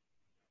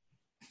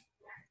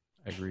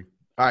 I agree.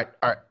 All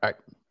right.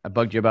 I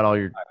bugged you about all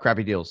your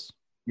crappy deals.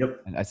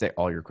 Yep. And I say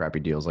all your crappy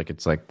deals, like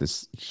it's like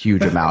this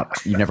huge amount.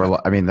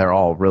 They're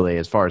all really,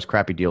 as far as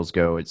crappy deals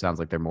go, it sounds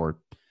like they're more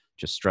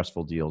just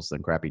stressful deals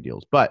than crappy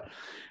deals. But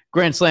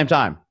Grand Slam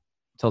time.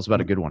 Tell us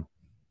about a good one.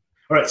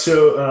 All right.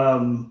 So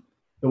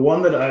the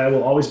one that I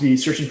will always be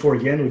searching for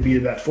again would be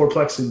that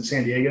fourplex in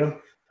San Diego.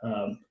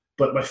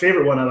 But my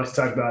favorite one I like to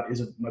talk about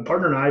is my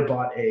partner and I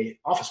bought a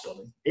office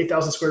building,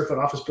 8,000 square foot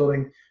office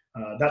building,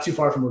 not too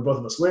far from where both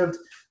of us lived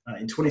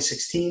in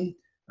 2016.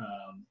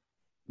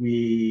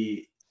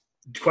 We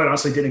quite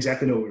honestly didn't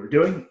exactly know what we were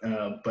doing,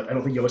 but I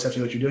don't think you always have to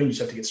know what you're doing. You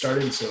just have to get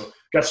started. So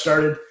got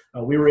started.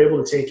 We were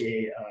able to take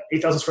a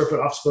 8,000 square foot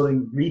office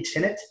building,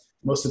 re-tenant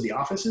most of the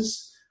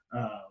offices,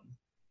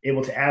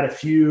 able to add a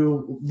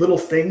few little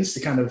things to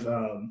kind of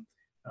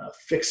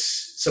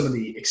fix some of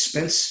the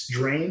expense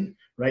drain,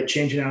 right?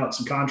 Changing out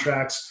some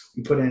contracts.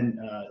 We put in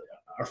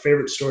our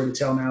favorite story to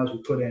tell now is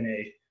we put in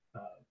a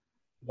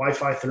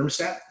Wi-Fi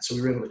thermostat. So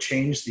we were able to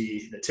change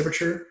the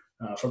temperature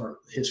from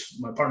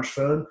my partner's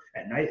phone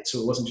at night. So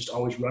it wasn't just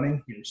always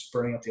running, just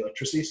burning up the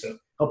electricity. So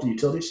help the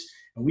utilities.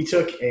 And we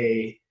took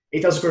a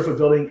 8,000 square foot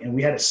building and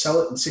we had to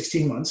sell it in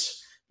 16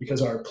 months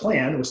because our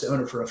plan was to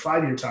own it for a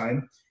 5-year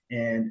time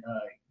and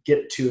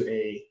get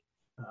to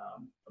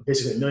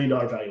basically $1 million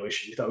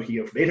valuation. We thought we could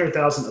go from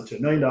 $800,000 up to $1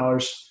 million.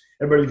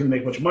 Everybody's going to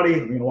make a bunch of money.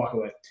 We're going to walk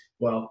away.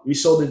 Well, we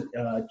sold it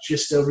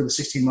just over the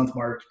 16-month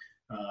mark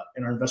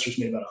and our investors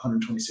made about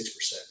 126%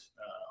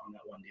 on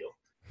that one deal.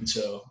 And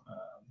so,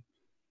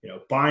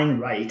 buying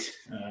right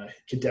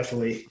could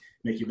definitely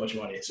make you a bunch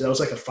of money. So that was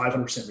like a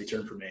 500%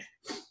 return for me.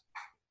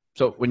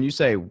 So when you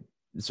say,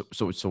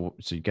 so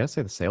you guys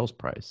say the sales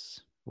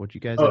price, what'd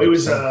you guys? Oh, it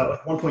was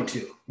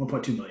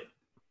 1.2 million.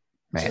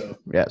 Man, so,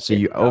 yeah. So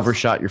you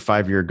overshot your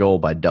 5-year goal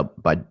by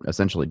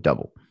essentially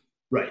double.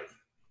 Right.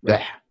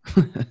 Yeah.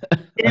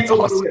 And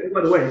awesome.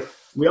 By the way,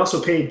 we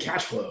also paid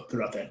cash flow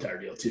throughout that entire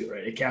deal too,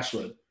 right? It cash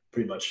flowed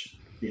pretty much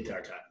the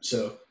entire time.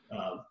 So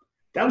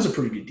that was a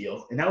pretty good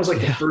deal. And that was like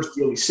the first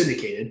deal we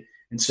syndicated.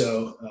 And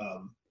so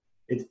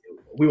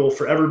we will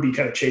forever be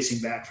kind of chasing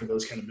back for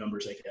those kind of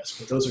numbers, I guess.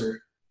 But those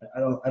are,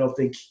 I don't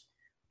think,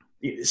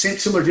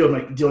 similar deal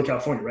with my deal in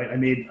California, right? I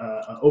made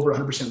over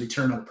 100%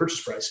 return on the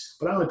purchase price,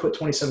 but I only put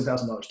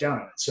 $27,000 down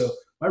on it. So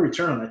my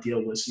return on that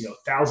deal was,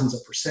 thousands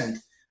of percent.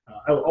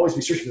 I will always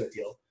be searching for that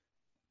deal.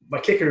 My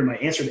kicker and my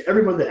answer to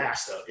everyone that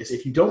asks, though, is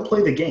if you don't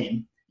play the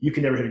game, you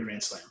can never hit a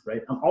grand slam,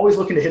 right? I'm always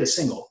looking to hit a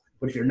single,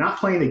 but if you're not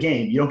playing the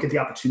game, you don't get the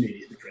opportunity to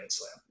hit the grand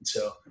slam. And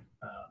so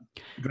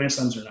grand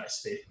slams are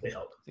nice. They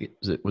help.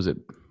 Was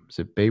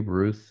it Babe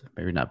Ruth?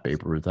 Maybe not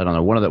Babe Ruth. I don't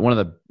know. One of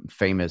the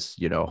famous,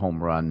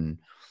 home run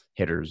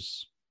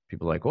hitters.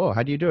 People are like, whoa,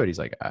 how do you do it? He's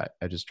like,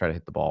 I just try to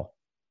hit the ball.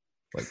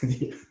 Like,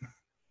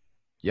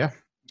 yeah.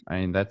 I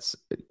mean, that's,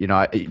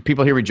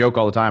 people hear me joke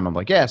all the time. I'm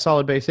like, yeah,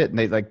 solid base hit. And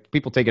they like,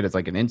 people take it as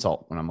like an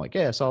insult when I'm like,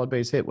 yeah, solid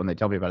base hit when they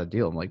tell me about a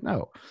deal. I'm like,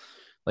 no,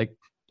 like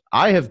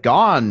I have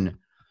gone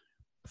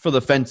for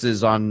the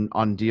fences on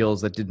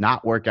deals that did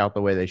not work out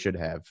the way they should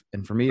have.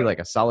 And for me, like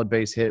a solid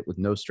base hit with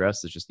no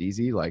stress, it's just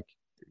easy. Like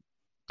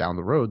down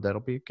the road,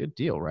 that'll be a good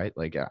deal, right?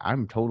 Like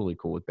I'm totally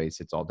cool with base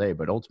hits all day,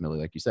 but ultimately,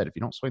 like you said, if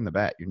you don't swing the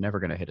bat, you're never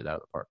going to hit it out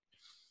of the park.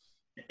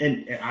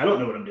 And I don't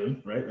know what I'm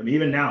doing, right? I mean,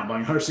 even now, I'm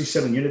buying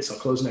 167 units. I'll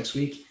close next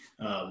week.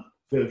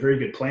 We have a very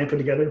good plan put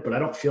together, but I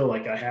don't feel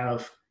like I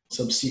have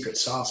some secret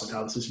sauce on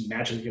how this is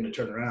magically going to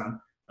turn around.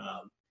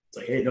 It's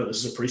like, hey, no,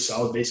 this is a pretty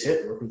solid base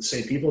hit. Work with the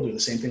same people, doing the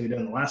same thing we did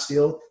in the last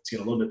deal. It's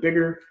getting a little bit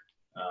bigger.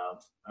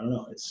 I don't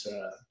know. It's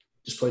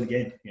just play the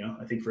game.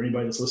 I think for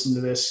anybody that's listening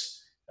to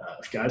this,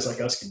 if guys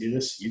like us can do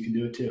this, you can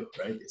do it too,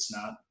 right? It's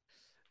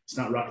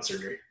not rocket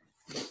surgery.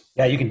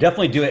 Yeah, you can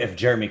definitely do it if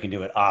Jeremy can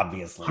do it,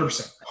 obviously.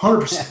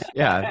 100%.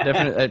 Yeah,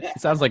 definitely. It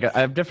sounds like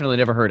I've definitely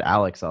never heard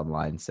Alex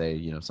online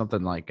say,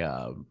 something like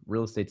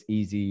real estate's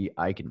easy.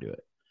 I can do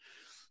it.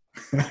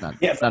 That's not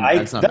that's not my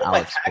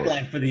Alex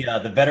tagline for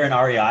the veteran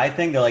REI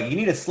thing. They're like, you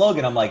need a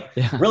slogan. I'm like,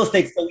 real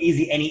estate's so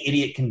easy, any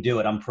idiot can do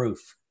it. I'm proof.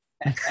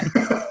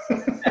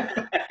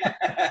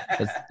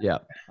 Yeah,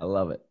 I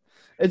love it.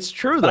 It's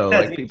true though.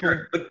 Like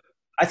people,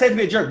 I say to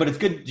be a jerk, but it's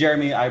good,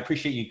 Jeremy. I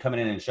appreciate you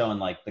coming in and showing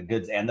like the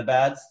goods and the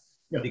bads.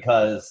 Yeah.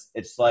 Because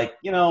it's like,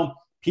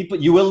 people,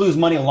 you will lose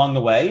money along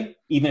the way,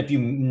 even if you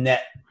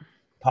net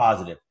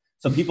positive.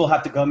 So people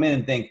have to come in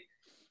and think,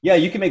 yeah,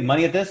 you can make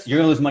money at this. You're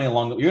going to lose money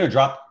along the way. You're going to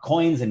drop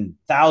coins and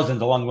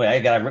thousands along the way. I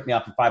got to rip me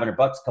off for $500 a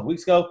couple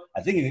weeks ago.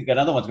 I think you got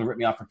another one's going to rip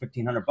me off for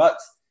 $1,500.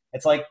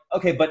 It's like,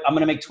 okay, but I'm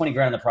going to make 20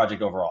 grand on the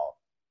project overall.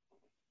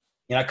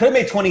 I could have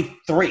made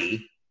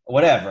 23 or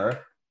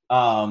whatever.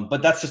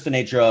 But that's just the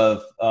nature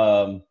of,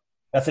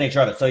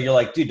 it. So you're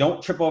like, dude, don't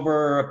trip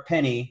over a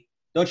penny.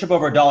 Don't trip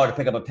over $1 to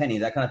pick up a penny,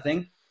 that kind of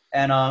thing.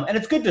 And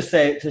it's good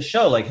to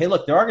show like, hey,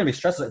 look, there are going to be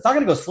stresses. It's not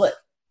going to go slick,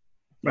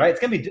 right? It's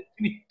going to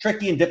be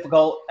tricky and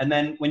difficult. And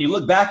then when you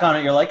look back on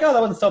it, you're like, oh,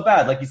 that wasn't so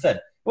bad. Like you said,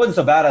 it wasn't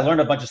so bad. I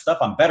learned a bunch of stuff.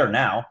 I'm better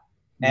now.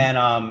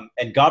 Mm-hmm.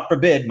 And God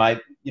forbid,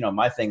 my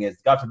thing is,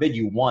 God forbid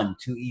you won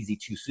too easy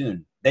too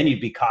soon. Then you'd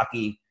be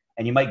cocky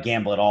and you might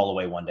gamble it all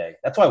away one day.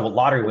 That's why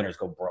lottery winners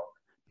go broke.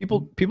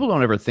 People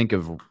don't ever think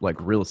of like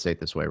real estate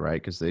this way,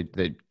 right? Because they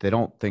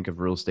don't think of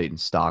real estate and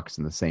stocks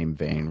in the same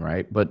vein,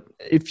 right? But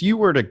if you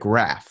were to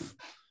graph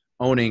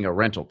owning a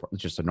rental,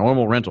 just a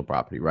normal rental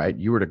property, right?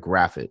 You were to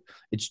graph it.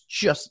 It's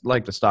just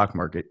like the stock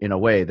market in a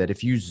way that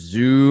if you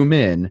zoom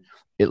in,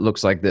 it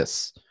looks like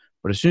this.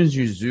 But as soon as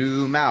you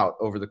zoom out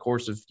over the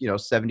course of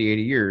 70,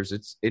 80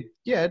 years,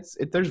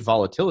 there's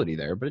volatility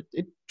there, but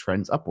it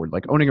trends upward.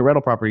 Like owning a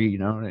rental property,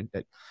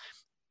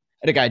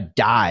 I had a guy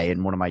die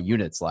in one of my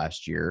units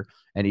last year,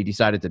 and he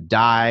decided to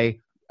die.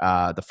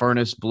 The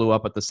furnace blew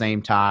up at the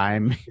same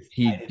time.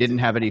 He didn't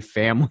have any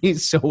family,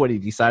 so when he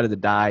decided to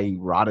die, he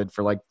rotted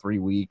for like 3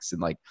 weeks,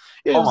 and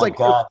it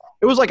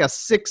was like a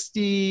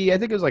 60. I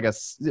think it was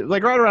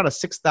like right around a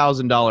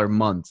 $6,000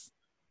 month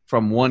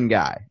from one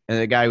guy, and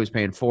the guy was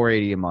paying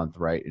 $480 a month,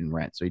 right, in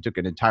rent. So he took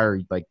an entire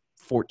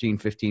 14,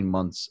 15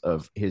 months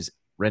of his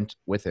rent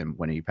with him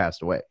when he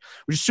passed away,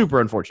 which is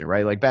super unfortunate,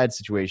 right? Like bad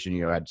situation,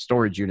 had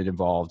storage unit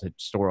involved, had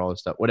to store all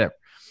this stuff, whatever.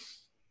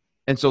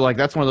 And so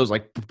that's one of those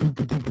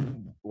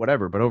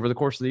whatever, but over the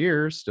course of the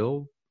year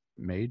still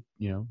made,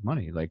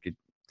 money. I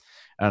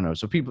don't know.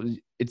 So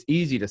it's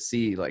easy to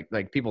see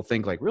like people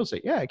think like real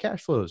estate. Yeah.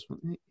 Cash flows.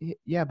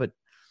 Yeah. But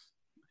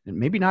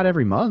maybe not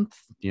every month,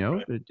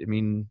 Right. I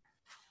mean,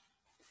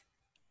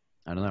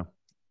 I don't know.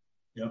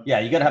 Yep. Yeah.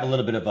 You got to have a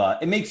little bit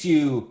of it makes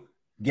you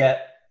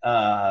get,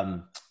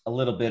 a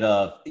little bit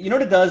of,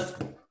 what it does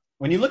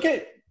when you look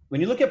at when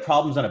you look at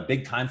problems on a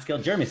big time scale,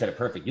 Jeremy said it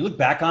perfect. You look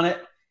back on it,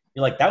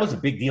 you're like, that was a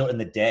big deal in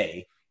the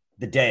day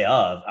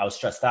of, I was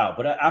stressed out.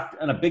 But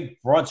after on a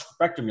big broad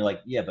spectrum, you're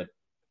like, yeah, but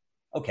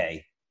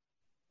okay,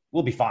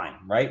 we'll be fine,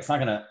 right?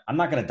 I'm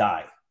not gonna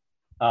die.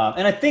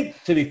 And I think,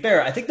 to be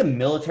fair, I think the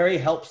military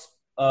helps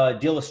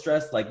deal with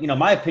stress. Like,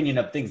 my opinion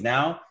of things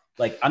now,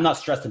 like, I'm not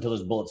stressed until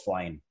there's bullets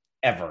flying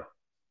ever.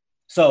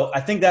 So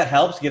I think that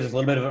helps, gives us a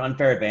little bit of an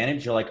unfair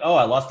advantage. You're like, oh,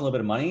 I lost a little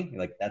bit of money.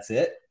 You're like, that's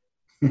it.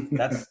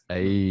 That's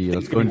hey,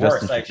 let's go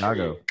invest in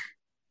Chicago.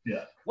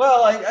 Yeah.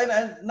 Well,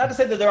 I not to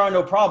say that there are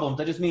no problems.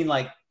 I just mean,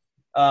 like,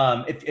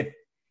 if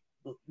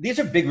these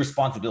are big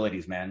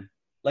responsibilities, man.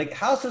 Like,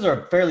 houses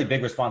are a fairly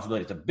big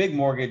responsibility. It's a big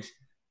mortgage,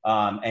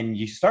 and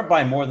you start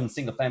buying more than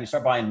single family. You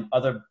start buying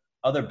other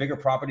bigger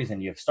properties,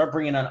 and you start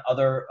bringing on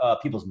other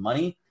people's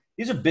money.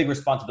 These are big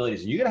responsibilities,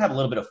 and you're gonna have a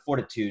little bit of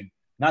fortitude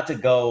not to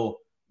go,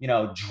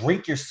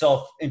 drink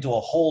yourself into a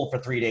hole for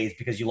 3 days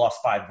because you lost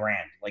 $5,000.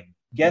 Like,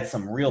 get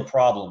some real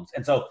problems.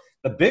 And so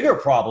the bigger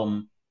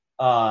problem,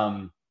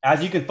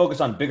 as you can focus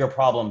on bigger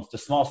problems, the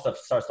small stuff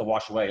starts to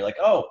wash away. You're like,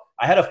 oh,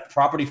 I had a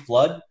property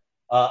flood.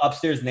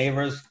 Upstairs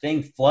neighbors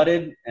thing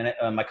flooded,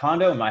 and my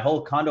condo, and my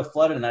whole condo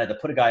flooded, and I had to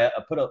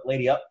put a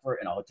lady up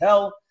in a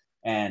hotel,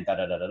 and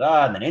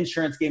and then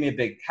insurance gave me a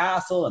big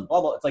hassle, and blah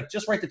blah. It's like,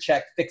 just write the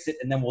check, fix it,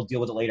 and then we'll deal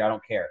with it later. I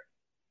don't care.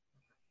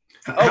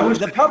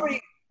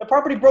 The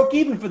property broke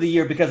even for the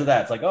year because of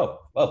that. It's like, oh,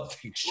 well,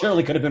 it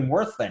surely could have been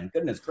worse then.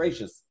 Goodness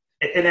gracious.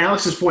 And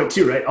Alex's point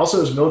too, right?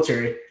 Also, as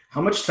military, how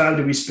much time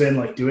do we spend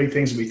like doing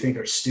things that we think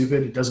are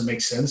stupid? It doesn't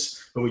make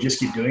sense, but we just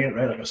keep doing it,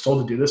 right? Like, I was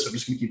told to do this, so I'm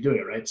just going to keep doing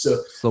it, right?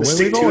 So the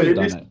stick to it,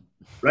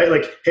 right?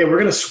 Like, hey, we're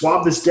going to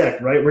swab this deck,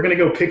 right? We're going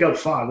to go pick up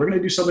fog. We're going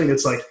to do something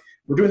that's like,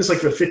 we're doing this like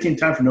for the 15th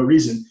time for no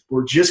reason.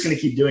 We're just going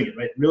to keep doing it,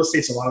 right? Real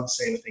estate's a lot of the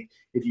same thing.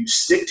 If you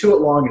stick to it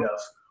long enough,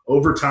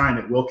 over time,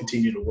 it will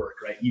continue to work,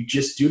 right? You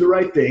just do the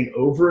right thing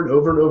over and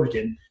over and over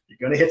again. You're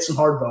going to hit some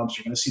hard bumps.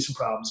 You're going to see some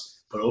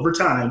problems, but over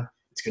time,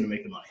 it's going to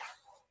make the money.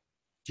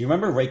 Do you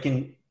remember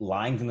raking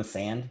lines in the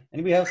sand?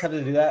 Anybody else have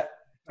to do that?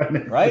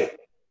 Right?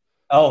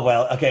 Oh,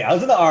 well, okay. I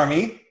was in the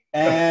Army,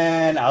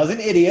 and I was an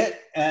idiot,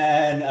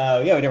 and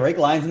we had to rake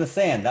lines in the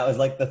sand. That was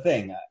like the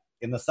thing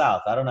in the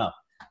South. I don't know.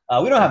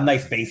 We don't have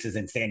nice bases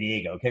in San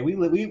Diego, okay?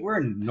 We're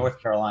in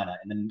North Carolina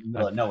in the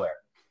middle of nowhere.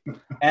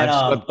 And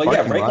but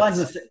yeah,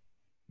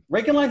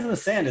 raking lines in the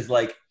sand is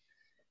like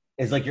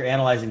you're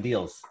analyzing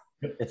deals.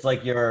 It's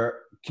like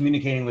you're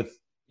communicating with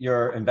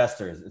your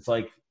investors. It's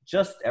like,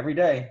 just every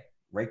day,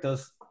 rake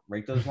those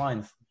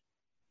lines.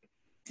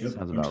 Sounds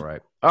about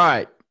right. All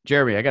right,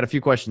 Jeremy, I got a few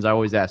questions I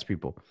always ask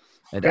people.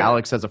 And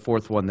Alex has a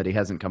fourth one that he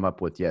hasn't come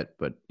up with yet,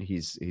 but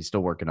he's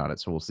still working on it,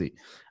 so we'll see.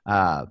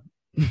 For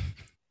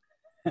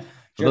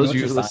those of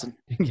you who listen,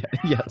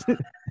 yeah.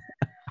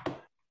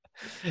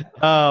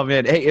 Oh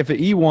man, hey, if an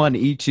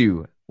E1,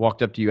 E2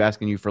 walked up to you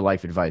asking you for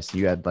life advice,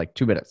 you had like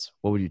 2 minutes,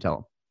 what would you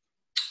tell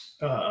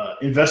them?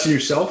 Invest in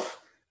yourself,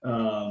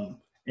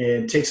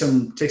 and take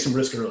some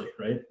risk early,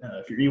 right?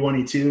 If you're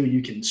E1, E2,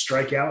 you can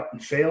strike out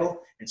and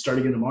fail and start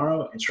again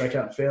tomorrow, and strike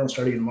out and fail and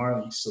start again tomorrow,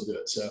 and you can still do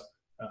it. So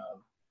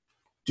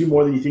do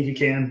more than you think you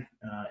can,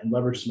 and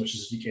leverage as much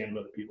as you can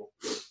with other people.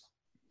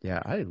 Yeah,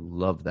 I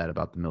love that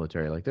about the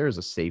military. Like, there is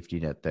a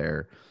safety net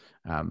there.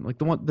 Like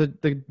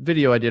the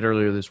video I did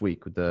earlier this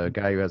week with the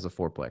guy who has a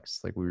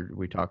fourplex. Like,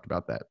 we talked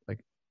about that. Like,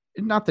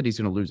 not that he's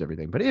going to lose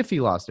everything, but if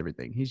he lost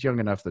everything, he's young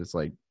enough that it's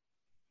like,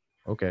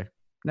 okay,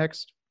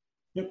 next.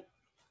 Yep.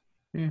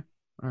 Yeah.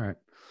 All right.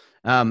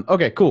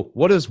 Okay, cool.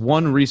 What is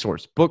one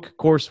resource, book,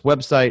 course,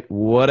 website,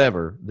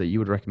 whatever, that you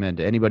would recommend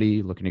to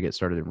anybody looking to get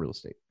started in real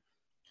estate?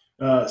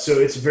 So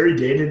it's very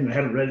dated, and I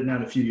haven't read it now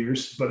in a few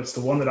years, but it's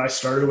the one that I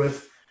started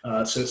with.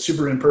 So it's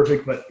super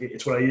imperfect, but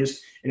it's what I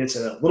used. And it's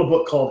a little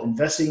book called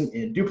Investing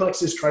in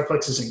Duplexes,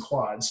 Triplexes, and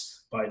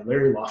Quads by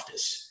Larry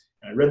Loftus.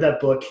 And I read that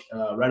book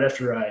right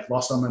after I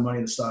lost all my money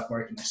in the stock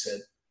market, and I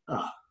said,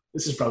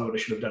 this is probably what I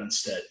should have done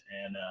instead.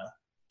 And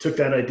took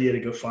that idea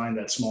to go find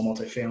that small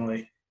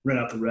multifamily, rent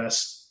out the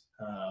rest,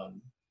 and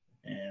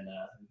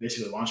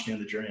basically launched me on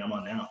the journey I'm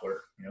on now,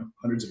 where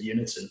hundreds of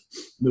units and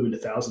moving to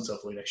thousands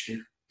hopefully next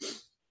year.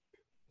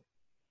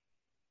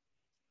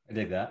 I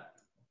dig that.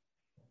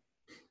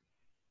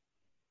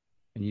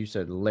 And you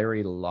said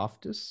Larry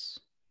Loftus?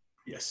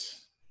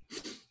 Yes.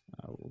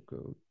 I will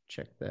go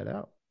check that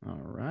out.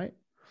 All right.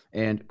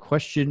 And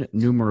question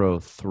numero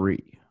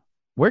 3.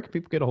 Where can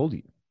people get a hold of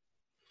you?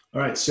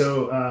 All right.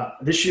 So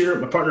this year,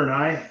 my partner and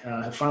I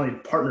have finally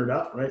partnered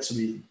up, right? So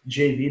we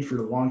JV'd for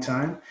a long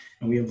time,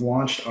 and we have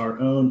launched our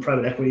own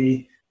private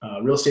equity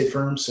real estate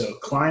firm. So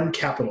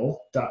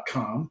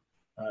climbcapital.com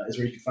is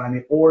where you can find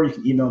me, or you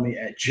can email me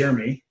at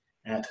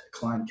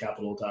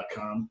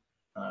jeremy@climbcapital.com,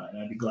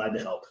 and I'd be glad to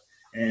help.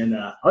 And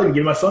I'll even give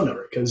you my phone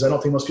number, because I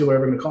don't think most people are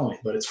ever going to call me,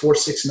 but it's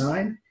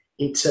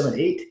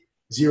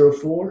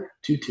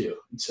 469-878-0422.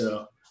 And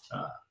so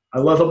I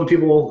love helping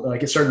people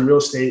get started in real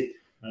estate.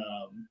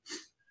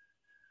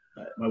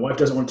 My wife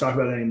doesn't want to talk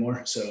about it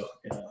anymore, so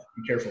be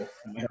careful.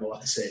 I might have a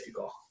lot to say if you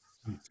call.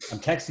 I'm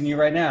texting you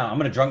right now. I'm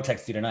going to drunk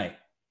text you tonight.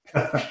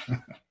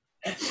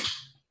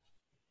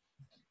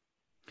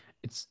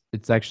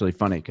 It's actually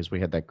funny because we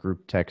had that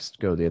group text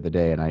go the other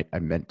day, and I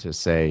meant to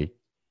say,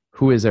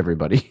 "Who is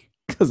everybody?"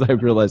 Because I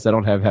realized I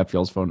don't have half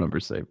y'all's phone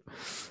numbers saved.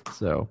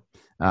 So,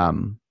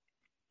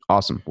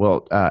 awesome.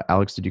 Well,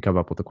 Alex, did you come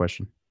up with a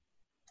question?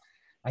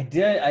 I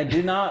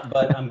did not,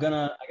 but I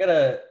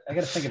gotta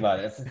think about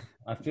it.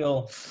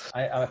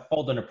 I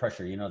fold under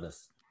pressure. You know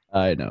this.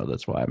 I know,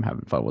 that's why I'm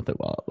having fun with it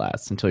while it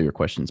lasts until your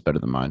question's better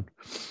than mine.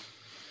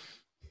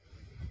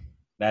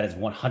 That is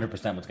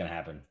 100% what's gonna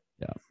happen.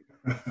 Yeah.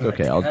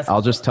 Okay,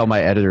 I'll just tell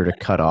my editor to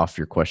cut off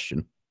your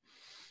question.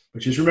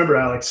 But just remember,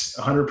 Alex,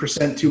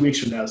 100% 2 weeks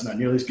from now is not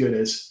nearly as good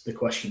as the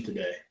question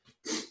today.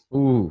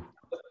 Ooh.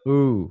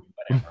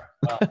 Whatever.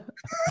 Well,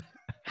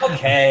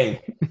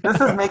 okay,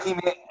 this is making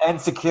me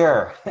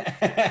insecure.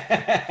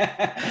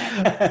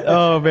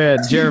 Oh man,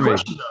 Jeremy.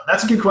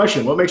 That's a good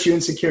question. What makes you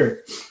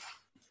insecure?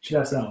 Should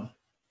ask that one.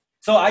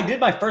 So I did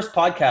my first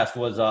podcast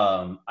was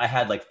I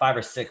had like 5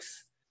 or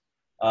 6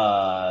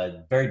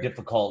 very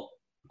difficult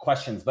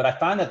questions, but I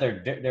find that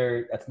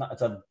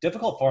it's a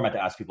difficult format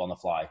to ask people on the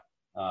fly.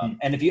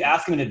 And if you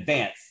ask them in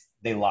advance,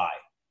 they lie.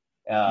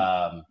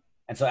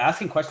 And so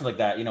asking questions like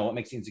that, what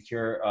makes you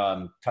insecure?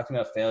 Talking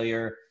about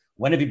failure.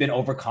 When have you been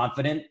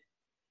overconfident?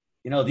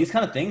 These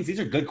kind of things,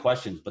 these are good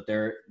questions, but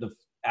they're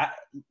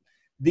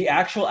the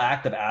actual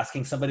act of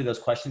asking somebody those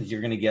questions,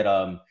 you're going to get,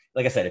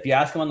 like I said, if you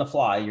ask them on the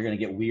fly, you're going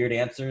to get weird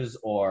answers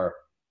or,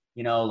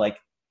 like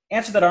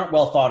answers that aren't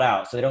well thought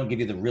out. So they don't give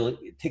you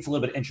it takes a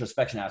little bit of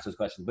introspection to ask those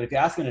questions. But if you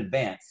ask them in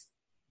advance,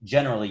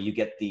 generally you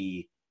get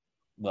the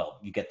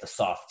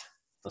soft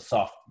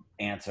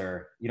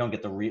answer. You don't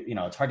get the real,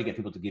 it's hard to get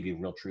people to give you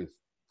real truth.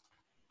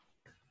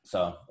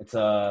 So it's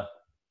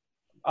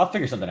I'll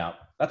figure something out.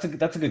 That's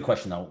a good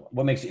question though.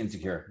 What makes you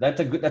insecure? That's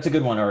a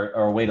good one or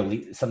a way to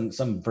lead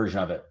some version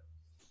of it.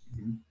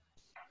 Mm-hmm.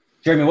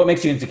 Jeremy, what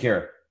makes you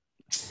insecure?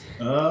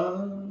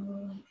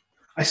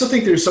 I still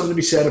think there's something to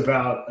be said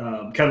about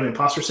kind of the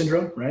imposter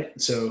syndrome, right?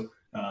 So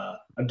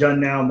I've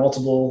done now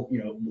multiple,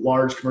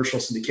 large commercial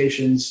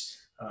syndications.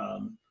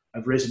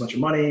 I've raised a bunch of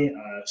money.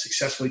 I've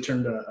successfully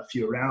turned a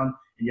few around,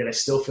 and yet I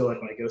still feel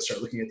like when I go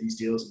start looking at these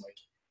deals, I'm like,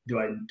 do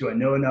I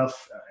know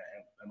enough?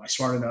 Am I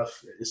smart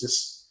enough?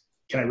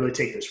 Can I really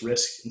take this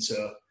risk? And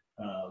so,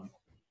 I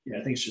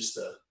think it's just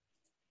the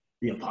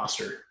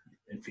imposter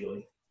and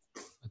feeling.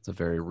 That's a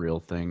very real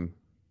thing.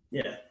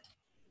 Yeah.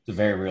 It's a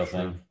very real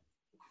thing.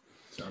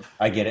 So.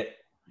 I get it.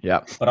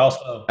 Yeah. But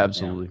also.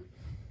 Absolutely. Yeah.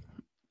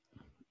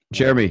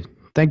 Jeremy,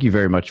 thank you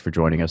very much for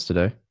joining us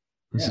today.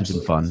 This has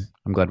been fun.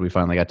 I'm glad we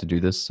finally got to do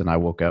this, and I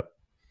woke up.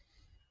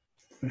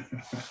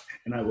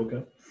 And I woke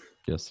up.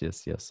 Yes.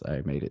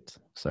 I made it.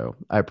 So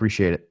I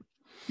appreciate it.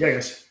 Yeah,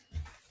 guys.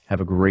 Have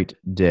a great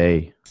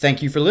day.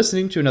 Thank you for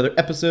listening to another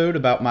episode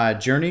about my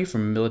journey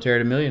from military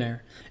to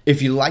millionaire.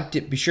 If you liked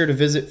it, be sure to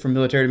visit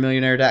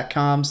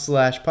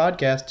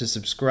FromMilitaryToMillionaire.com/podcast to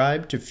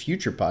subscribe to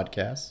future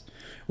podcasts.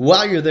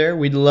 While you're there,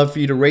 we'd love for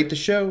you to rate the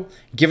show,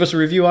 give us a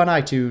review on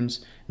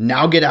iTunes.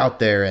 Now get out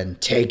there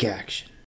and take action.